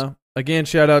folks. Bama. Again,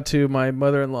 shout out to my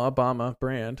mother-in-law, Bama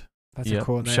brand, That's Yep. a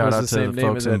cool name. Shout was out the to same the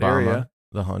name folks as in that Bama,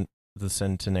 area. the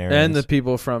centenarians. and the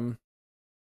people from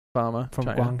Bama, from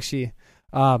China. Guangxi.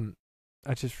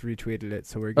 I just retweeted it,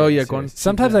 so we're Oh, getting yeah, serious. Guangxi,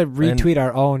 Sometimes yeah. I retweet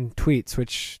our own tweets,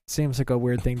 which seems like a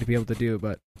weird thing to be able to do,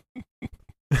 but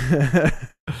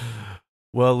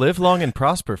Well, live long and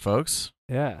prosper, folks.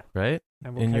 yeah. Right?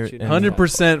 And In your- catch you in- next time.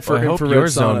 100% for Well, I hope infrared your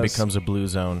zone saunas. becomes a blue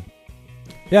zone.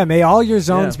 Yeah, may all your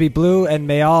zones Yeah. be blue, and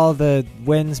may all the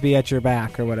winds be at your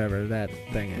back, or whatever that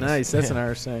thing is. Nice. That's Yeah. an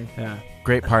Irish saying. Yeah.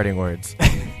 Great parting words.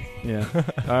 Yeah.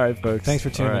 All right, folks. Thanks for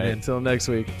tuning All right. in. Until next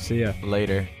week. See ya.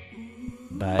 Later.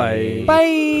 Bye.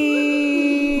 Bye.